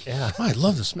good though. Yeah. Oh, I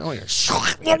love the smell here. Just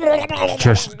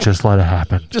let it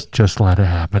happen. Just let it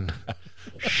happen.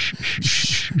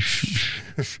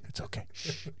 It's okay.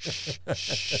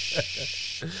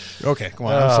 Okay, come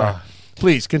on. I'm sorry.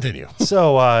 Please continue.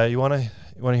 So you want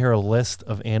to hear a list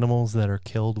of animals that are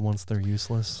killed once they're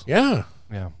useless? Yeah.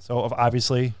 Yeah. So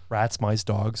obviously rats, mice,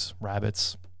 dogs,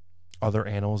 rabbits, other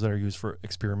animals that are used for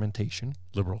experimentation.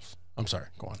 Liberals. I'm sorry.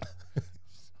 Go on.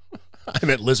 I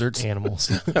meant lizards. Animals.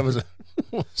 That was a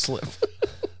slip.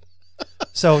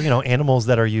 So, animals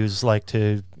that are used like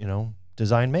to,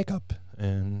 design makeup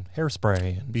and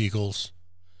hairspray. And, Beagles.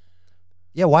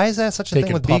 yeah, why is that such a thing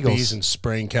Taking with puppies beagles? and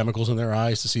spraying chemicals in their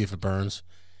eyes to see if it burns.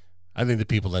 I think the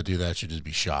people that do that should just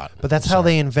be shot. But that's how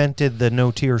they invented the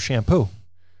no-tear shampoo.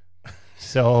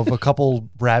 So if a couple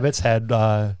rabbits had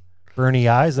burny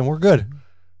eyes, then we're good.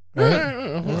 Right?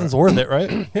 It's worth it,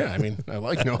 right? Yeah, I mean, I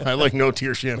like no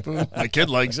tear shampoo. My kid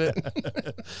likes it.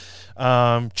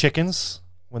 Chickens,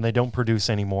 when they don't produce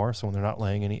anymore, so when they're not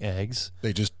laying any eggs.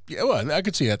 They just, yeah, well, I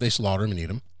could see that. They slaughter them and eat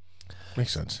them.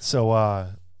 Makes sense. So I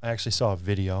actually saw a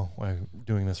video while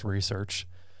doing this research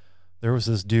there was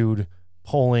this dude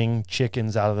pulling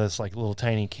chickens out of this like little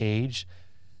tiny cage,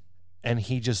 and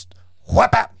he just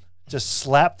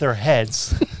slapped their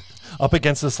heads up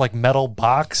against this like metal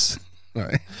box,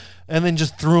 Right. and then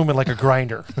just threw them in like a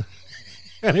grinder.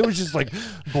 And it was just like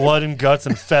blood and guts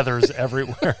and feathers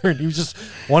everywhere. And he was just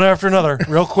one after another,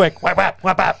 real quick,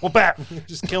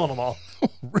 just killing them all.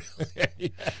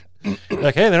 Really?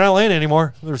 Like, hey, they're not laying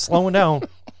anymore. They're slowing down.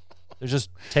 They're just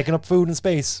taking up food and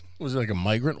space. Was it like a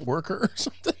migrant worker or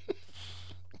something?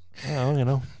 Oh, you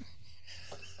know,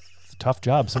 it's a tough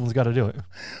job. Someone's got to do it.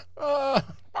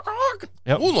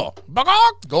 Yep. Uno,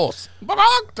 bagog, dos,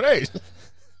 bagog, tres.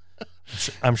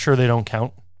 I'm sure they don't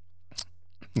count.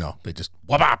 No, they just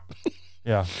whap.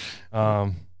 Yeah.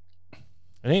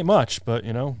 It ain't much, but,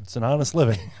 you know, it's an honest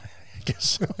living. I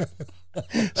guess so.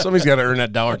 Somebody's got to earn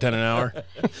that $1.10 an hour.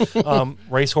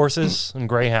 Racehorses and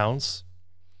greyhounds.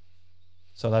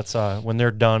 So that's when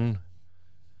they're done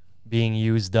being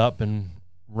used up and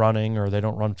running, or they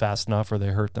don't run fast enough, or they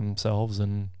hurt themselves,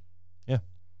 and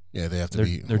Yeah, they have to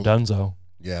they're donezo.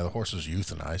 Yeah, the horse is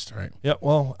euthanized, right? Yeah,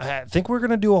 well, I think we're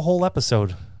gonna do a whole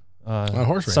episode On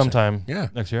horse racing. sometime Yeah.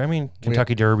 next year. I mean,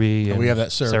 Kentucky Derby. And And we have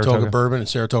that Saratoga bourbon and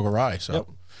Saratoga rye. So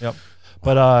Yep.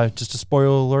 But just a spoiler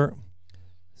alert: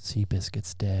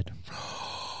 Seabiscuit's dead.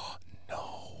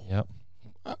 no, Yep.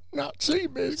 not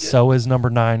Seabiscuit. So is number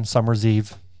 9, Summer's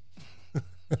Eve.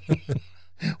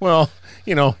 Well,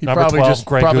 you know, he Number probably 12, just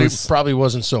Grey Goose. probably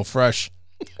wasn't so fresh.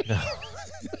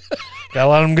 Gotta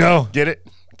let him go. Get it?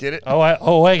 Get it?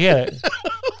 I get it.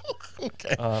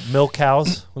 Okay. Milk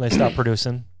cows when they stop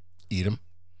producing. Eat them.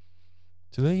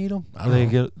 Do they eat them? I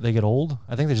don't know. They get old?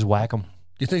 I think they just whack them,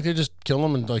 You think they just kill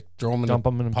them and like throw them in dump a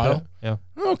them in a pile? pile. Yeah,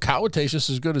 Oh, cow would taste just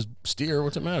as good as steer.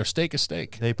 What's it matter? Steak is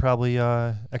steak. they probably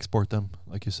export them,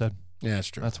 like you said. Yeah, that's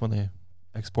true. That's when they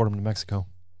export them to Mexico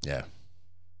Yeah.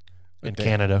 and But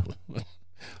Canada.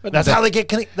 But That's how they get.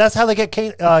 That's how they get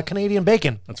Canadian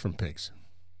bacon. That's from pigs.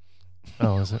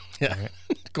 Oh, is it? Yeah.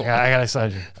 Go on. Yeah, I got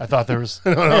excited. I thought there was.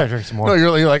 No. I gotta drink some more. No,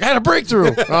 you're like, I had a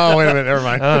breakthrough. Oh, wait a minute. Never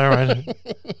mind. Oh, never mind.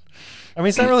 I mean,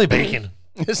 it's not really bacon,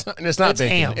 It's not It's bacon.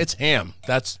 ham. It's ham.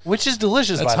 That's which is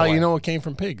delicious. that's by how the way. you know it came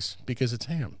from pigs, because it's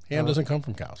ham. Ham doesn't come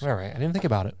from cows. All right, I didn't think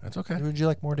about it. That's okay. Would you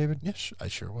like more, David? Yes, I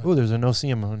sure would. Oh, there's a no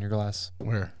seam on your glass.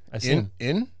 Where? I see him.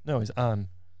 In? No, he's on.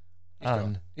 He's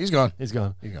gone. He's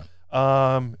gone. He's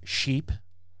gone. Sheep.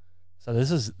 So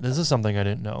this is something I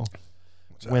didn't know.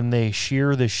 What's that? When they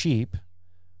shear the sheep,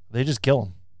 they just kill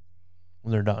them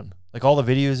when they're done. Like all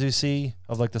the videos you see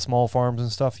of like the small farms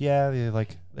and stuff. Yeah,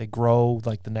 they grow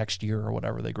like the next year or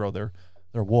whatever. They grow their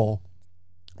wool.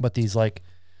 But these like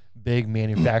big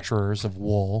manufacturers of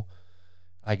wool,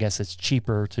 I guess it's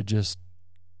cheaper to just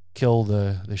kill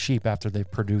the sheep after they've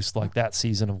produced like that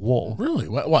season of wool. Really?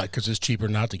 Why? Because it's cheaper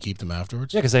not to keep them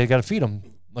afterwards? Yeah, because they got to feed them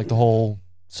like the whole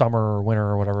summer or winter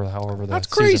or whatever, however the That's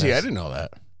season crazy. is. I didn't know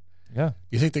that. Yeah.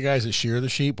 You think the guys that shear the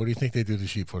sheep, what do you think they do to the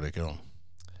sheep before they kill them?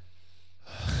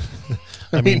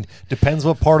 I mean, depends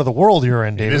what part of the world you're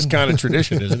in, It David. is kind of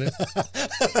tradition, isn't it?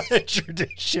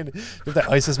 Tradition. Is that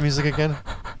ISIS music again?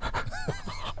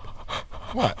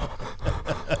 What?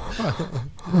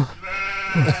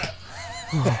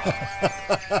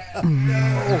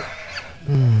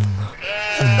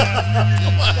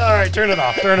 All right, turn it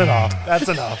off. Turn it off. That's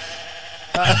enough.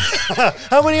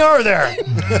 How many are there?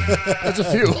 That's a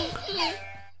few.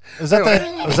 Was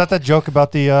that that joke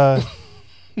about the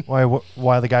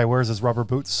why the guy wears his rubber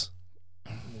boots?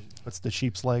 Puts the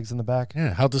sheep's legs in the back.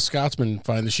 Yeah. How'd the Scotsman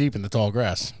find the sheep in the tall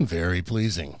grass? Very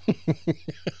pleasing.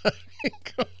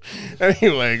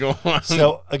 Anyway, go on.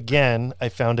 So again, I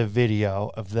found a video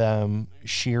of them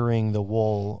shearing the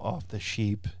wool off the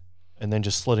sheep and then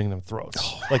just slitting them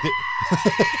throats. Like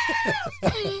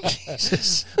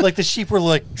like the sheep were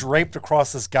like draped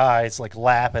across this guy's like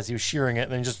lap as he was shearing it,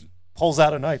 and then just pulls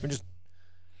out a knife and just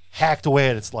hacked away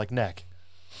at its like neck.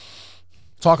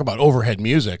 Talk about overhead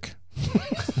music.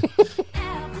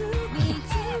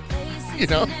 You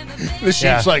know, the sheep's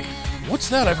Yeah. like, "What's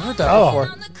that? I've heard that Oh,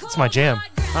 before." it's my jam.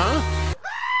 I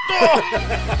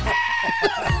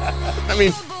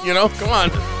mean, you know, come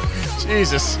on,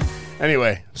 Jesus.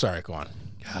 Anyway, sorry. Go on.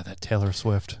 God, that Taylor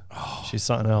Swift. Oh, she's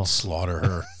something else. Slaughter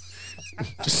her.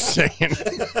 Just saying.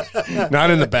 Not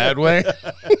in the bad way,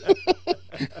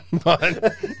 but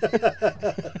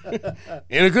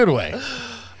in a good way.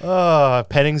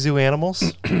 Petting zoo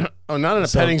animals. Oh, not in a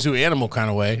petting zoo animal kind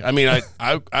of way. I mean,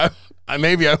 I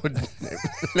maybe I would.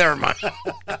 Never mind.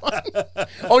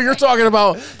 Oh, you're talking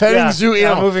about petting Yeah, zoo yeah,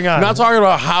 animal. moving on. Not talking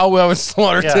about how I would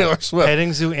slaughter Yeah, Taylor Swift.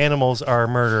 petting zoo animals are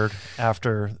murdered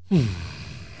after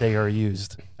they are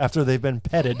used. After they've been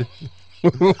petted,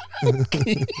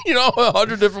 You know,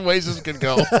 100 different ways this could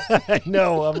go. I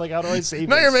know. I'm like, how do I save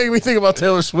Now this? you're making me think about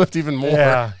Taylor Swift even more.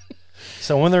 Yeah.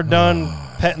 So when they're done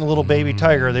petting the little baby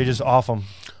tiger, they just off them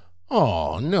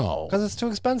Oh, no. because it's too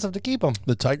expensive to keep them.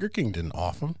 The Tiger King didn't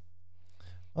off him.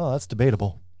 Oh, that's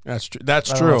debatable. That's true.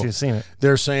 That's I don't know if true. you've seen it.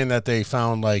 They're saying that they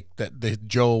found like that the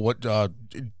Joe,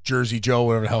 Jersey Joe,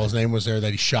 whatever the hell his name was there,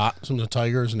 that he shot some of the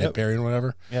tigers and they buried him,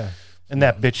 whatever. Yeah. And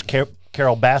that bitch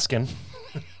Carol Baskin.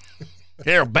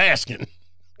 Carol Baskin.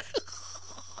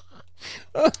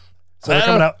 So they're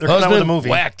coming out. They're coming out with a movie.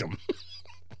 Whacked him.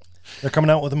 They're coming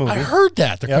out with a movie. I heard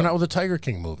that they're Yep. coming out with a Tiger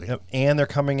King movie. Yep. And they're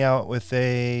coming out with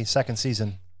a second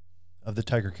season of the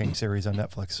Tiger King series on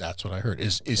Netflix. That's what I heard.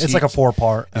 Is It's he, like a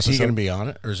 4-part Is he episode. going to be on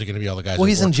it, or is it going to be all the guys? Well, that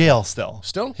he's in work? jail still.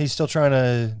 Still? He's still trying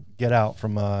to get out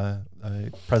from a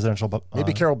presidential.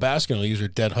 Maybe Carol Baskin will use her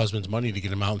dead husband's money to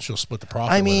get him out, and she'll split the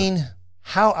profit. I with it. mean,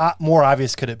 how more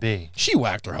obvious could it be? She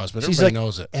whacked her husband. She's Everybody like,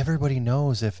 knows it. Everybody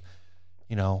knows if,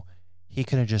 he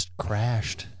could have just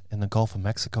crashed in the Gulf of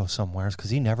Mexico somewhere because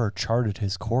he never charted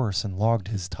his course and logged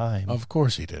his time. Of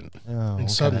course he didn't. Oh, And okay.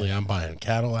 suddenly I'm buying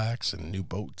Cadillacs and new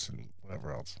boats and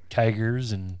whatever else.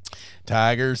 Tigers and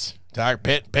Tigers, pet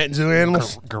and zoo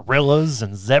animals. gorillas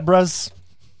and zebras.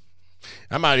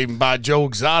 I might even buy Joe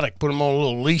Exotic, put him on a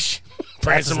little leash,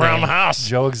 prance That's him his around name. the house.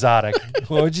 Joe Exotic.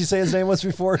 What would you say his name was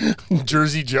before?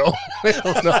 Jersey Joe. I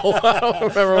don't know. I don't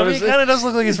remember what He his name. kind of does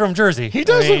look like he's from Jersey. He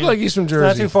does look like he's from Not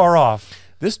Jersey. too far off.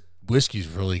 This whiskey's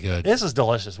really good. This is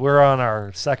delicious. We're on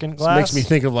our second This glass. makes me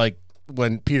think of like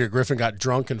when Peter Griffin got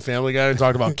drunk in Family Guy and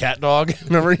talked about Cat Dog.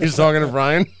 Remember he was talking to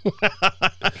Brian?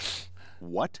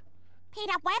 What?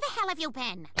 Peter, where the hell have you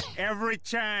been? Every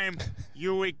time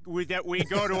we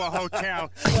go to a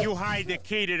hotel, you hide the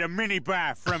key to the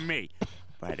minibar from me.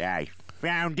 But I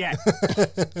found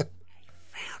it.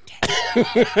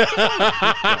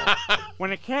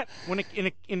 When a cat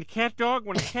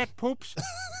poops,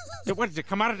 what does it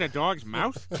come out of the dog's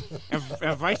mouth?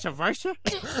 And vice versa?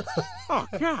 Oh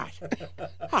God!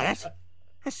 Oh, that's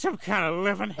some kind of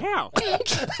living hell.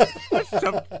 That's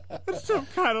some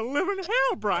kind of living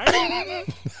hell, Brian.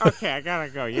 Okay, I gotta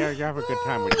go. You have a good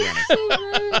time with Jenny.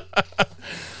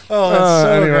 Oh, that's so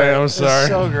anyway, great. I'm It's sorry.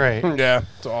 so great. Yeah,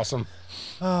 it's awesome.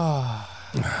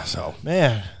 So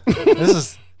Man,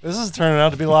 this is turning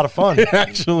out to be a lot of fun. it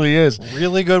actually is.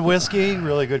 Really good whiskey,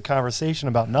 really good conversation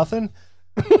about nothing.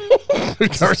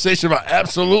 Conversation about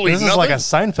absolutely This nothing. is like a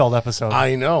Seinfeld episode.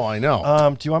 I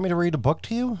know. Do you want me to read a book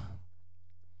to you?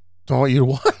 Don't want you to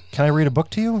what? Can I read a book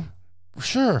to you?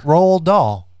 Sure. Roald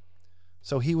Dahl.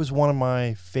 So he was one of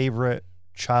my favorite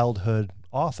childhood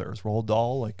authors. Roald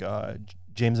Dahl, like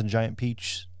James and the Giant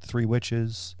Peach, Three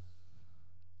Witches,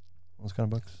 those kind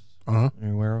of books. Uh-huh. Are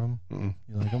you aware of them? Mm-mm.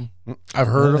 You like them? I've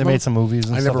heard of They them. made some movies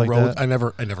and I stuff never like rode. that. I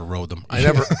never rode them. I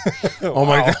never. Oh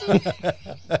my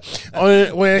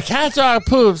God! When a cat dog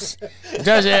poops,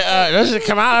 does it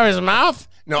come out of his mouth?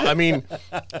 No, I mean,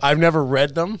 I've never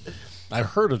read them. I've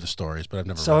heard of the stories, but I've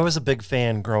never. So read I was a big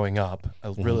fan growing up. I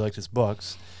really Mm-hmm. liked his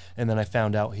books, and then I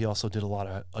found out he also did a lot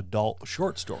of adult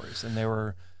short stories, and they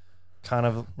were kind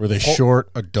of Were they short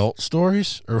adult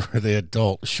stories or were they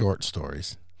adult short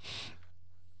stories?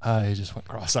 I just went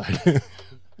cross-eyed.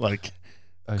 Like,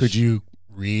 could you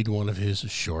read one of his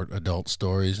short adult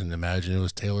stories and imagine it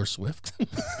was Taylor Swift?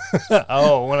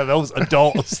 Oh, one of those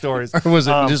adult stories. Or was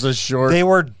it just a short? They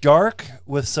were dark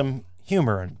with some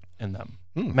humor in them,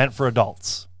 meant for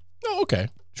adults. Oh, okay.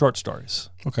 Short stories.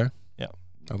 Okay. Yeah.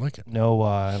 I like it. No,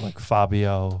 like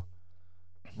Fabio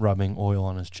rubbing oil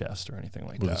on his chest or anything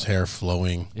like With that. his hair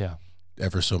flowing Yeah.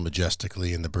 ever so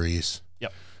majestically in the breeze.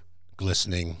 Yep.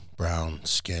 Glistening brown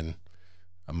skin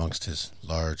amongst his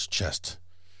large chest.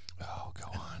 Oh, go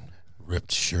on.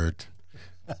 Ripped shirt,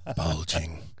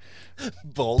 bulging,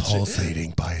 Bullshit.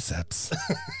 pulsating biceps,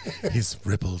 his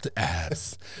rippled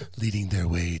abs leading their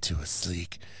way to a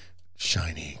sleek,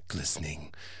 shiny,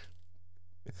 glistening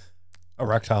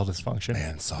Erectile dysfunction.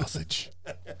 man sausage.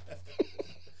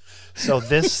 So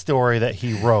this story that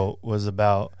he wrote was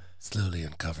about Slowly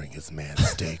uncovering his man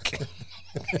steak.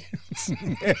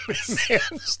 man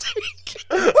steak.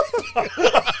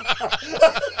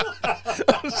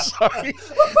 I'm sorry.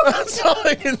 That's all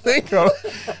I can think of.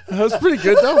 That was pretty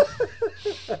good, though.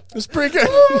 It's pretty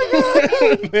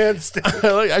good. man steak.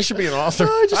 I should be an author.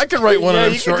 I could write one of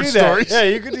them short stories. Yeah,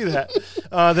 you could do that.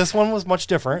 This one was much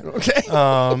different.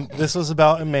 Okay. This was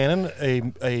about a man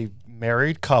and a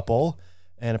married couple,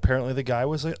 and apparently the guy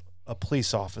was a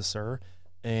police officer,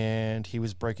 and he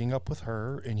was breaking up with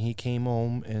her, and he came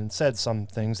home and said some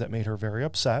things that made her very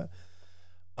upset.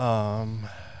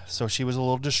 So she was a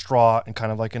little distraught and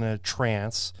kind of like in a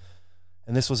trance,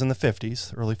 And this was in the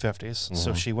 50s, early 50s.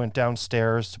 So she went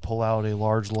downstairs to pull out a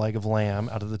large leg of lamb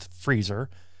out of the freezer.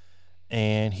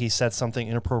 And he said something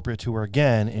inappropriate to her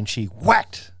again. And she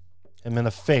whacked him in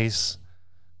the face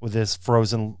with this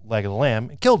frozen leg of the lamb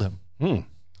and killed him.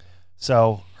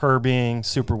 So her being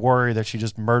super worried that she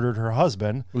just murdered her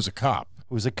husband, Who's a cop?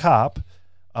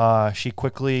 she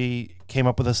quickly came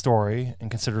up with a story and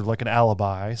considered like an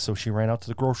alibi. So she ran out to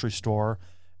the grocery store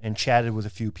and chatted with a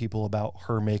few people about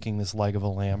her making this leg of a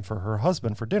lamb for her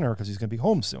husband for dinner because he's going to be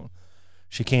home soon.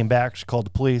 She came back. She called the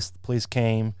police. The police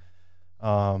came.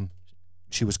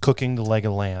 She was cooking the leg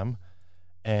of lamb,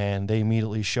 and they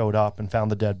immediately showed up and found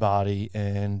the dead body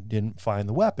and didn't find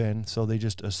the weapon. So they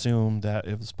just assumed that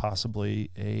it was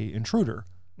possibly a intruder,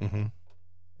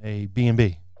 a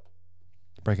B&B,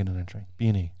 breaking and entering,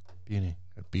 B&E.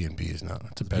 B&B is not.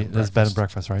 It's a bed and That's breakfast. bed and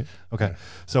breakfast, right? Okay. Yeah.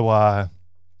 So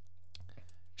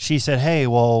she said, hey,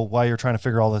 well, while you're trying to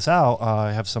figure all this out,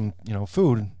 I have some,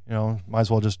 food, might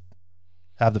as well just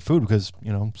have the food because,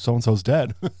 so-and-so's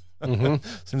dead.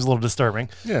 Seems a little disturbing.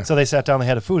 Yeah. So they sat down, they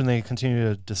had a food, and they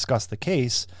continued to discuss the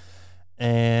case.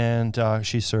 And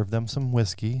she served them some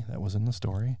whiskey that was in the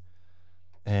story.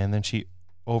 And then she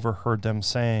overheard them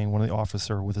saying, one of the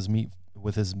officer with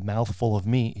his mouth full of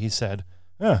meat, he said,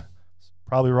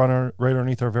 probably right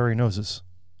underneath our very noses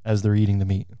as they're eating the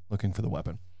meat, looking for the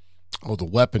weapon. Oh, the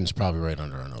weapon's probably right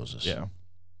under our noses. Yeah.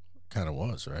 Kind of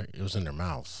was, right? It was in their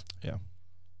mouth. Yeah.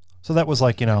 So that was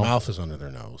like, Their mouth is under their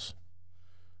nose.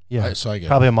 yeah, Right, so I get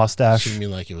probably it. a mustache. Seemed me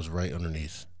like it was right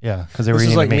underneath. Yeah, because they were This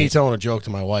eating is like the me meat. telling a joke to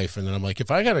my wife, and then I'm like,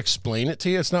 if I got to explain it to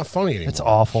you, it's not funny anymore. It's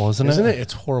awful, isn't it?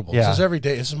 It's horrible. Yeah. This is every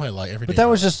day. This is my life. Every day. But that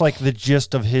was just like the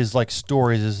gist of his like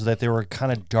stories is that they were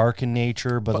kind of dark in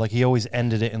nature, but like he always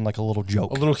ended it in like a little joke.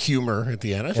 a little humor at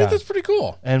the end. I Yeah. think that's pretty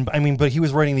cool. And I mean, but he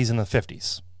was writing these in the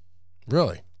 50s,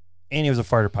 Really. and he was a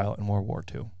fighter pilot in World War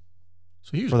II.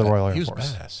 So he was For the Royal Air he was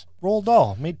Force. badass. Roald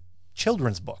Dahl made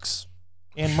children's books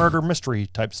and murder mystery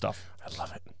type stuff. I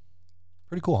love it.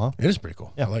 Pretty cool, huh? It is pretty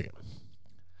cool. Yeah. I like it.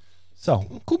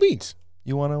 So Cool beans.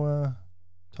 you want to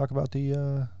talk about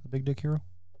the Big Dick Hero?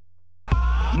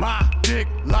 My dick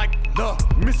like the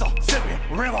Mississippi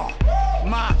River.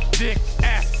 My dick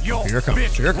ass your Here it comes.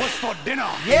 bitch. Here it What's for dinner?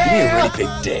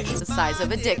 The size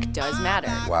of a dick does matter.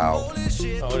 Wow.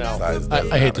 Oh no. Size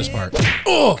I hate this part.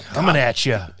 Oh, Coming at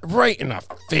you. right in the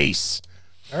face.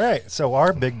 All right. So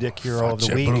our Big Dick Hero of the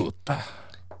Faccia week bruta.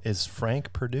 is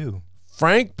Frank Purdue.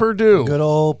 Frank Purdue. Good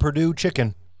old Purdue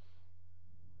chicken.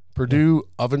 Purdue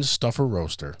oven stuffer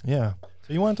roaster. Yeah.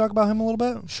 So you want to talk about him a little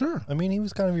bit? Sure. I mean, he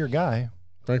was kind of your guy.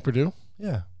 Frank Purdue.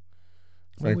 Yeah.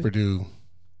 Frank Purdue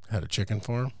had a chicken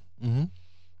farm. Mm-hmm.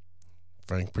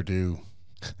 Frank Purdue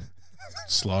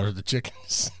slaughtered the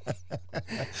chickens.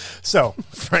 So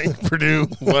Frank Purdue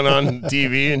went on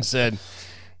TV and said,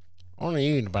 "Only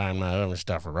you can buy my oven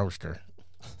stuffer roaster.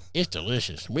 It's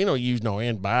delicious. We don't use no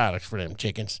antibiotics for them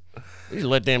chickens. We just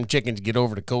let them chickens get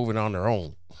over the COVID on their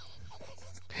own."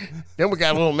 Then we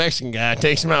got a little Mexican guy,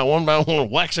 takes them out one by one,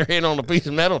 whacks their head on a piece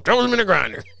of metal, throws them in the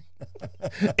grinder.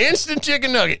 Instant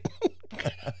chicken nugget.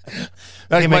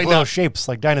 they make might little not, shapes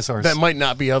like dinosaurs. that might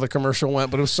not be how the commercial went,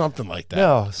 but it was something like that.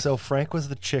 No, so Frank was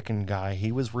the chicken guy.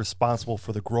 He was responsible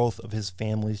for the growth of his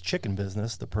family's chicken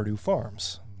business, the Purdue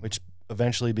Farms, which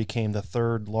eventually became the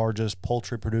third largest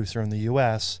poultry producer in the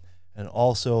U.S. and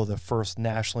also the first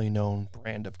nationally known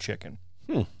brand of chicken.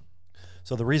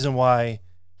 So the reason why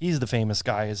he's the famous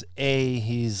guy is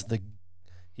he's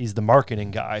the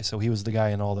marketing guy, so he was the guy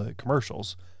in all the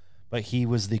commercials, but he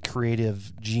was the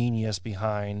creative genius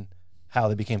behind how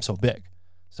they became so big.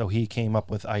 So he came up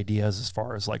with ideas as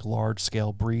far as like large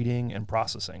scale breeding and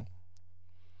processing.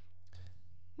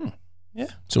 Yeah.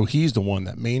 So he's the one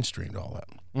that mainstreamed all that.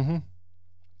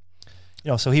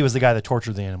 Mm-hmm. So he was the guy that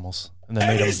tortured the animals and then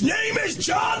made them. His name is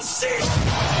John C.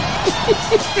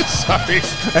 Sorry,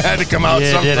 I had to come out You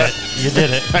sometime. did it. You did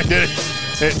it. I did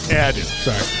it. Yeah, I did.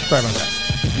 Sorry about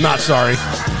that. Not sorry.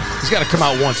 He's got to come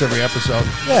out once every episode.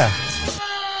 Yeah.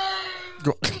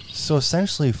 Go. So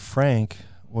essentially, Frank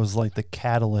was like the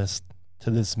catalyst to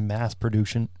this mass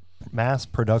production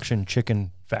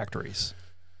chicken factories.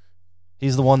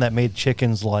 He's the one that made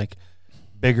chickens like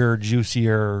bigger,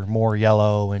 juicier, more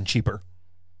yellow, and cheaper.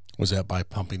 Was that by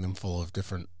pumping them full of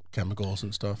different chemicals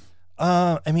and stuff?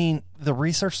 I mean, the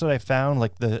research that I found,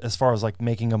 like as far as like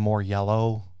making them more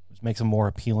yellow, which makes them more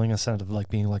appealing instead of like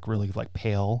being like really like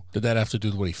pale. Did that have to do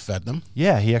with what he fed them?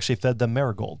 Yeah, he actually fed them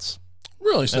marigolds.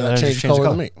 Really? So And that then it changed just the color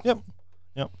of the meat? Yep.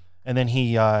 And then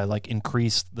he like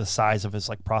increased the size of his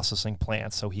like processing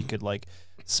plant so he could like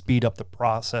speed up the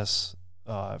process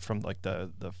from like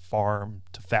the farm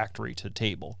to factory to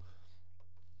table.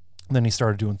 And then he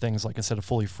started doing things like instead of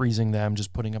fully freezing them,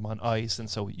 just putting them on ice, and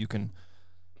so you can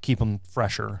keep them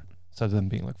fresher instead of them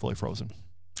being like fully frozen.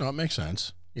 Oh, it makes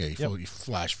sense. Yeah, you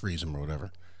flash freeze them or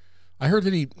whatever. I heard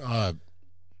that he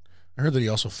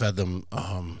also fed them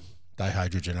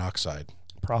dihydrogen oxide,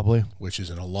 Probably. which is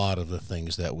in a lot of the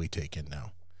things that we take in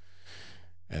now,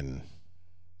 and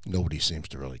nobody seems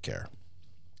to really care.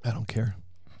 I don't care.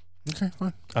 Okay,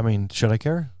 fine. I mean, should I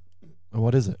care?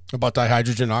 What is it? About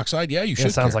dihydrogen oxide? Yeah, you should.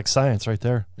 It sounds care. like science right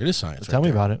there. It is science. Tell me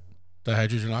about it.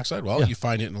 Dihydrogen oxide. Well, Yeah. you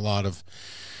find it in a lot of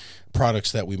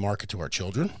products that we market to our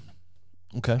children.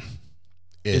 Okay.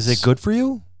 Is it good for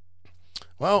you?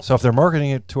 Well, So if they're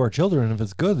marketing it to our children, if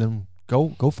it's good, then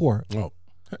go for it. well,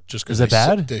 just Is it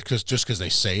bad? Just because they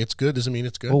say it's good doesn't mean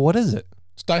it's good. Well, what is it?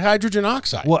 It's dihydrogen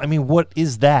oxide. Well, I mean, what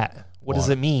is that? What does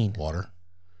Water. it mean? Water.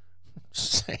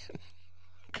 Just saying.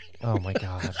 Oh my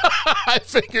God. I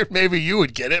figured maybe you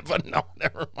would get it, but no,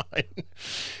 never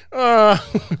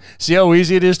mind. See how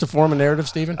easy it is to form a narrative,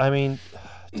 Stephen? I mean,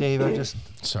 Dave, I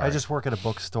Sorry. just work at a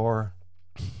bookstore.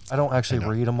 I don't actually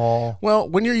read them all. Well,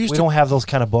 when you're used We to don't have those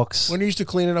kind of books. when you're used to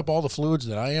cleaning up all the fluids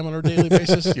that I am on a daily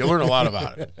basis, you learn a lot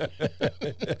about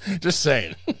it. Just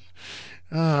saying.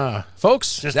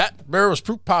 Folks, that bear was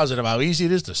proof positive how easy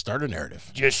it is to start a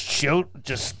narrative. Just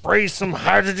spray some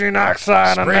hydrogen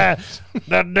oxide on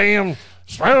that damn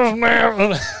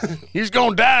He's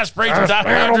going to die. Spray some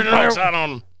dihydrogen oxide on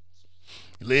him.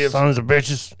 You live. sons of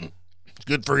bitches. It's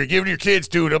good for you. Give it to your kids,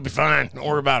 too. They'll be fine. Don't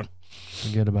worry about them.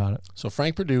 Forget about it. So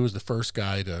Frank Perdue was the first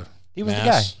guy to He was the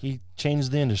guy. He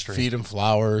changed the industry. feed him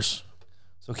flowers.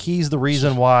 So he's the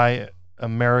reason why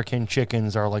American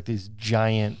chickens are like these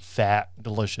giant, fat,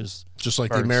 delicious. Just like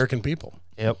the birds. American people.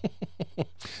 Yep.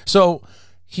 So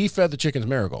he fed the chickens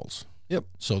marigolds. Yep.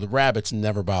 So the rabbits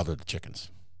never bothered the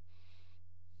chickens.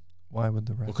 Why would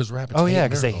the rabbit? Well, because rabbits Oh hate yeah,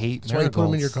 because they marigolds. hate That's why you put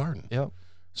them in your marigolds. garden. Yep.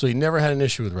 So he never had an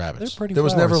issue with rabbits. They're pretty There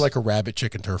was never flowers. like a rabbit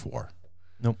chicken turf war.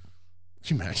 Nope.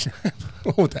 Can you imagine?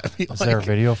 What would that be Is like? there a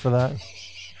video for that?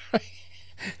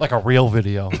 Like a real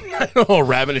video. A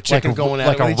rabbit and a chicken like going at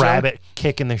like it with a each other? rabbit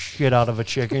kicking the shit out of a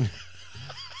chicken.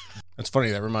 That's funny.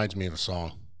 That reminds me of a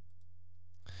song.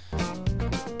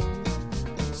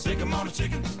 Sick 'em on a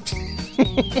chicken.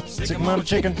 Sick him on a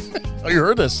chicken. Oh, you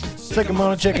heard this? Sick him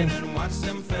on a chicken. Watch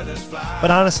them feathers fly.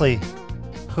 But honestly,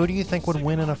 who do you think would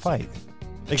win in a fight?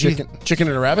 Like, do you- Chicken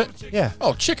and a rabbit? yeah.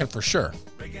 Oh, chicken for sure.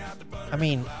 I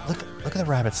mean, look at the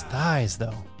rabbit's thighs,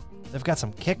 though. They've got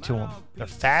some kick to them. They're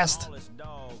fast.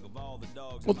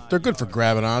 Well, they're good for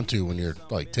grabbing onto when you're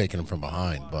like taking them from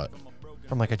behind, but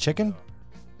From like a chicken?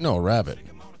 no, a rabbit.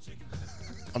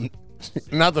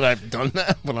 Not that I've done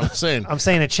that, but I'm saying. I'm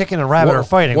saying a chicken and rabbit What- are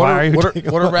fighting. what Why are- are you? what are-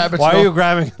 taking- what are rabbits Why are known- you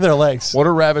grabbing their legs? What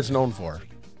are rabbits known for?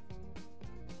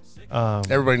 Um,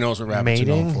 Everybody knows what rabbits are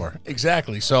mating? known for.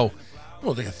 Exactly. So,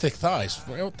 well, they got thick thighs.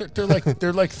 Well,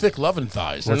 they're like thick loving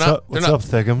thighs. They're What's not. up- what's up,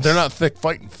 Thickums? They're not thick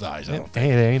fighting thighs. I don't think.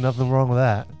 Hey, there ain't nothing wrong with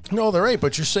that. No, there ain't.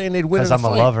 But you're saying they'd win in Because a I'm a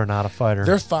fight. lover, not a fighter.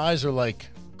 Their thighs are like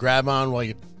grab on while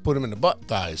you put them in the butt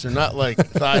thighs. They're not like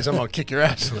thighs. I'm gonna kick your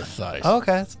ass with thighs.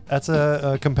 Okay, that's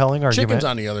a compelling argument. Chickens,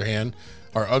 on the other hand,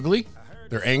 are ugly.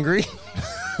 They're angry.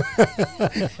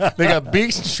 They got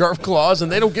beaks and sharp claws,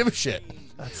 and they don't give a shit.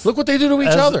 Look what they do to each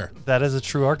other. That is a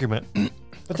true argument.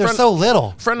 But they're friend- so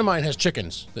little. A friend of mine has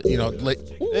chickens that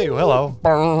Hey,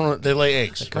 hello. they lay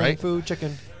eggs, Kung right? Fu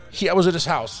chicken. I was at his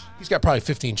house. He's got probably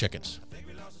 15 chickens.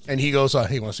 And he goes,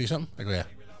 hey, you want to see something? I go, yeah.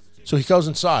 So he goes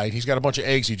inside. He's got a bunch of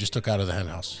eggs he just took out of the hen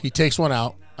house. He takes one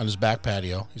out on his back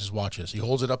patio. He just watches. He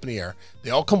holds it up in the air. They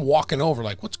all come walking over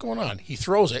like, what's going on? He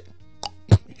throws it,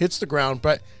 hits the ground.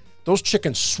 But those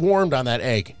chickens swarmed on that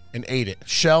egg and ate it.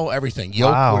 Shell, everything,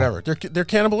 yolk, Wow. whatever. They're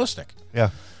cannibalistic. Yeah.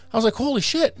 I was like, holy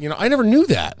shit. I never knew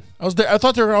that. I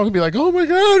thought they were all going to be like, oh my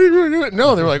God.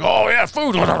 No, they were like, oh yeah,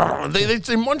 food.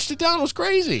 They munched it down. It was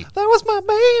crazy. That was my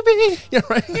baby. Yeah,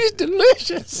 right. He's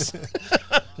delicious.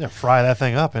 Yeah, fry that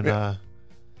thing up and.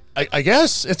 I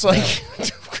guess it's like,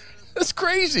 that's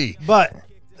crazy. But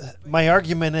my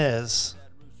argument is,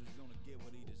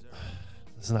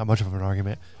 this is not much of an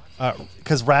argument,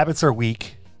 because rabbits are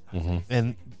weak,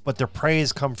 but their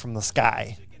preys come from the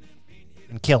sky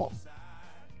and kill them.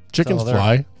 Chickens So they're-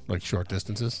 fly like short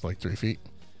distances, like 3 feet.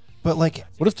 But like,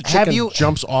 What if the have chicken you?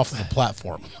 jumps off the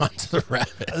platform onto the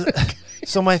rabbit?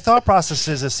 So my thought process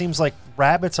is, it seems like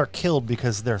rabbits are killed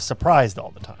because they're surprised all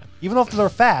the time, even though they're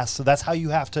fast. So that's how you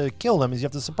have to kill them, is you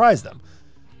have to surprise them.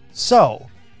 So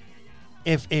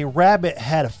if a rabbit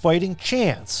had a fighting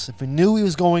chance, if he knew he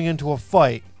was going into a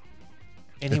fight,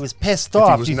 and he was pissed If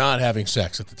off, he was not having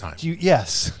sex at the time.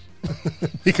 yes.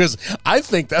 Because I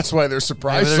think that's why they're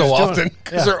surprised Maybe so they're just often, doing it.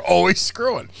 because Yeah. they're always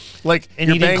screwing. Like, And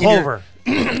you're eating banging clover.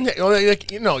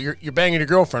 Like, you're banging your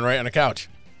girlfriend right on the couch.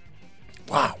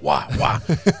 Wah.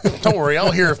 Don't worry,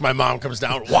 I'll hear if my mom comes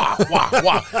down.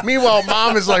 Wah. Meanwhile,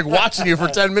 mom is like watching you for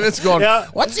 10 minutes going,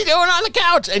 what's he doing on the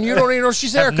couch? And you don't even know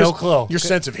she's there. No clue. Your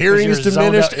sense of hearing is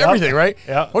diminished, everything, right?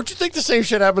 Yeah. Don't you think the same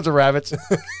shit happens to rabbits?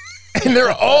 And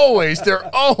they're always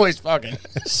fucking.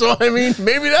 So, I mean,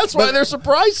 maybe that's why they're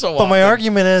surprised so often. But my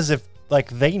argument is if, like,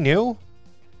 they knew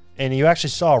and you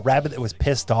actually saw a rabbit that was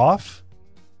pissed off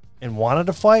and wanted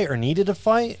to fight or needed to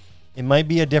fight, it might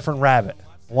be a different rabbit.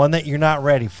 One that you're not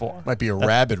ready for. Might be a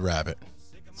rabid rabbit.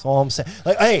 That's all I'm saying.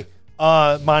 Like, hey,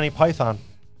 Monty Python.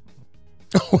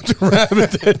 The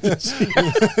rabbit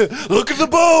Look at the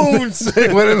bones.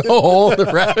 They went in the hole. The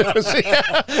rabbit was,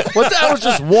 But that was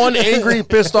just one angry,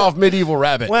 pissed off medieval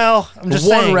rabbit. Well, I'm just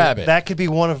one saying rabbit. That could be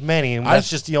one of many, and that's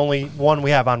just the only one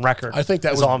we have on record. I think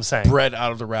that was all I'm saying. bred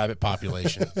out of the rabbit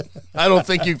population. I don't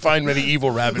think you find many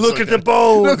evil rabbits. Look like at that. the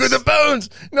bones. Look at the bones.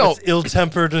 No, it's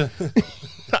ill-tempered.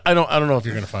 I don't know if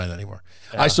you're going to find that anymore.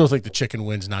 Yeah. I still think the chicken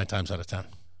wins 9 times out of 10.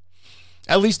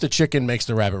 At least the chicken makes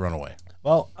the rabbit run away.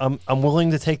 Well, I'm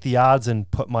willing to take the odds and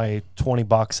put my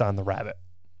 $20 on the rabbit.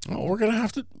 Oh, we're gonna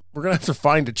have to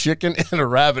find a chicken and a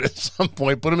rabbit at some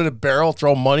point. Put them in a barrel,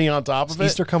 throw money on top of it.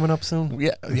 Easter coming up soon?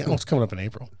 Yeah, it's coming up in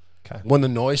April. Okay. When the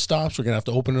noise stops, we're gonna have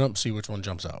to open it up and see which one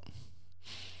jumps out.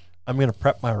 I'm gonna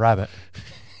prep my rabbit.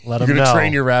 Let him You're know. gonna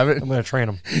train your rabbit. I'm gonna train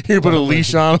him. You put a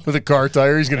leash on him with a car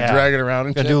tire. He's gonna drag it around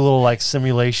and gonna do a little like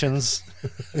simulations.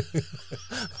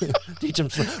 Teach him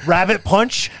some rabbit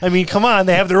punch. I mean, come on,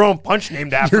 they have their own punch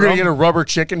named after You're gonna them. get a rubber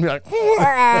chicken. Be like,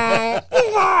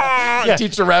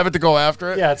 teach the rabbit to go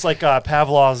after it. Yeah, it's like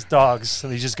Pavlov's dogs,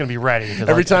 and he's just gonna be ready.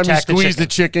 Every time you squeeze the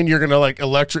chicken, you're gonna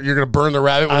you're gonna burn the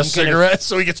rabbit with a cigarette,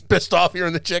 so he gets pissed off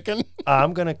hearing the chicken.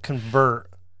 I'm gonna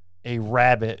convert a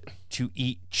rabbit to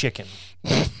eat chicken.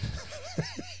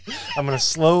 I'm going to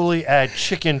slowly add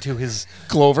chicken to his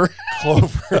clover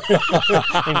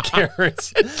and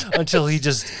carrots until he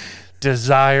just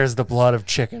desires the blood of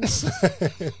chickens.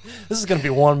 This is going to be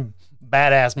one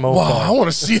badass mofo. Wow, I want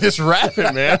to see this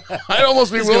rabbit, man. I'd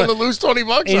almost be willing to lose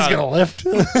 $20. He's going to lift.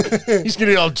 He's going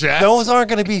to be all jacked. Those aren't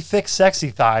going to be thick, sexy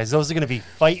thighs. Those are going to be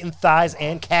fighting thighs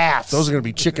and calves. Those are going to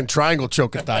be chicken triangle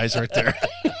choking thighs right there.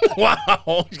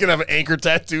 Wow. He's going to have an anchor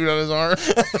tattooed on his arm.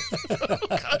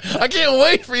 I can't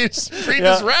wait for you to feed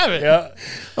this rabbit. Yeah.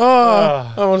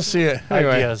 Oh, I want to see it.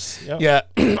 Anyway, ideas. Yep. Yeah,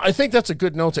 I think that's a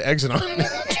good note to exit on.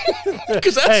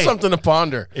 Because that's something to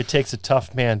ponder. It takes a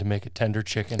tough man to make a tender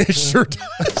chicken. It sure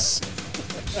does.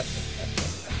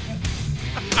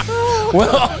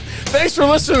 Well, thanks for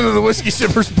listening to the Whiskey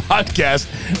Sippers podcast.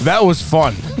 That was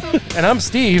fun. And I'm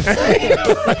Steve. And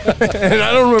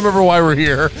I don't remember why we're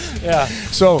here. Yeah.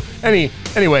 So,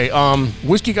 anyway,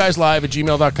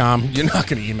 whiskeyguyslive@gmail.com. You're not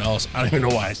going to email us. I don't even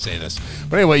know why I say this.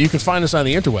 But anyway, you can find us on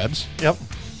the interwebs. Yep.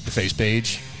 The face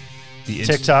page. The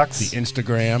TikToks. The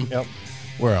Instagram. Yep.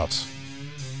 Where else?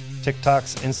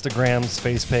 TikToks, Instagrams,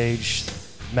 face page,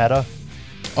 Meta.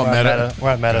 Oh, Meta. We're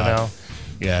at Meta now.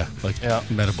 Yeah,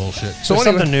 meta bullshit. So There's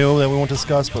something new that we won't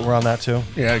discuss, but we're on that too.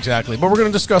 Yeah, exactly. But we're going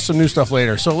to discuss some new stuff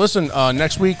later. So listen,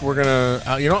 next week we're going to,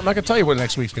 I'm not going to tell you what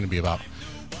next week's going to be about.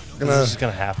 This is just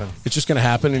going to happen. It's just going to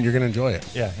happen, and you're going to enjoy it.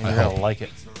 Yeah, and you're going to like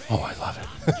it. Oh, I love it.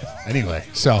 Anyway,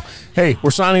 so, hey, we're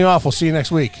signing off. We'll see you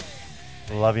next week.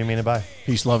 Love you, mean it, bye.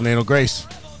 Peace, love, and anal grace.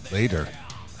 Later.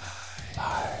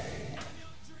 Bye.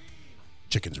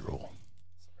 Chickens rule.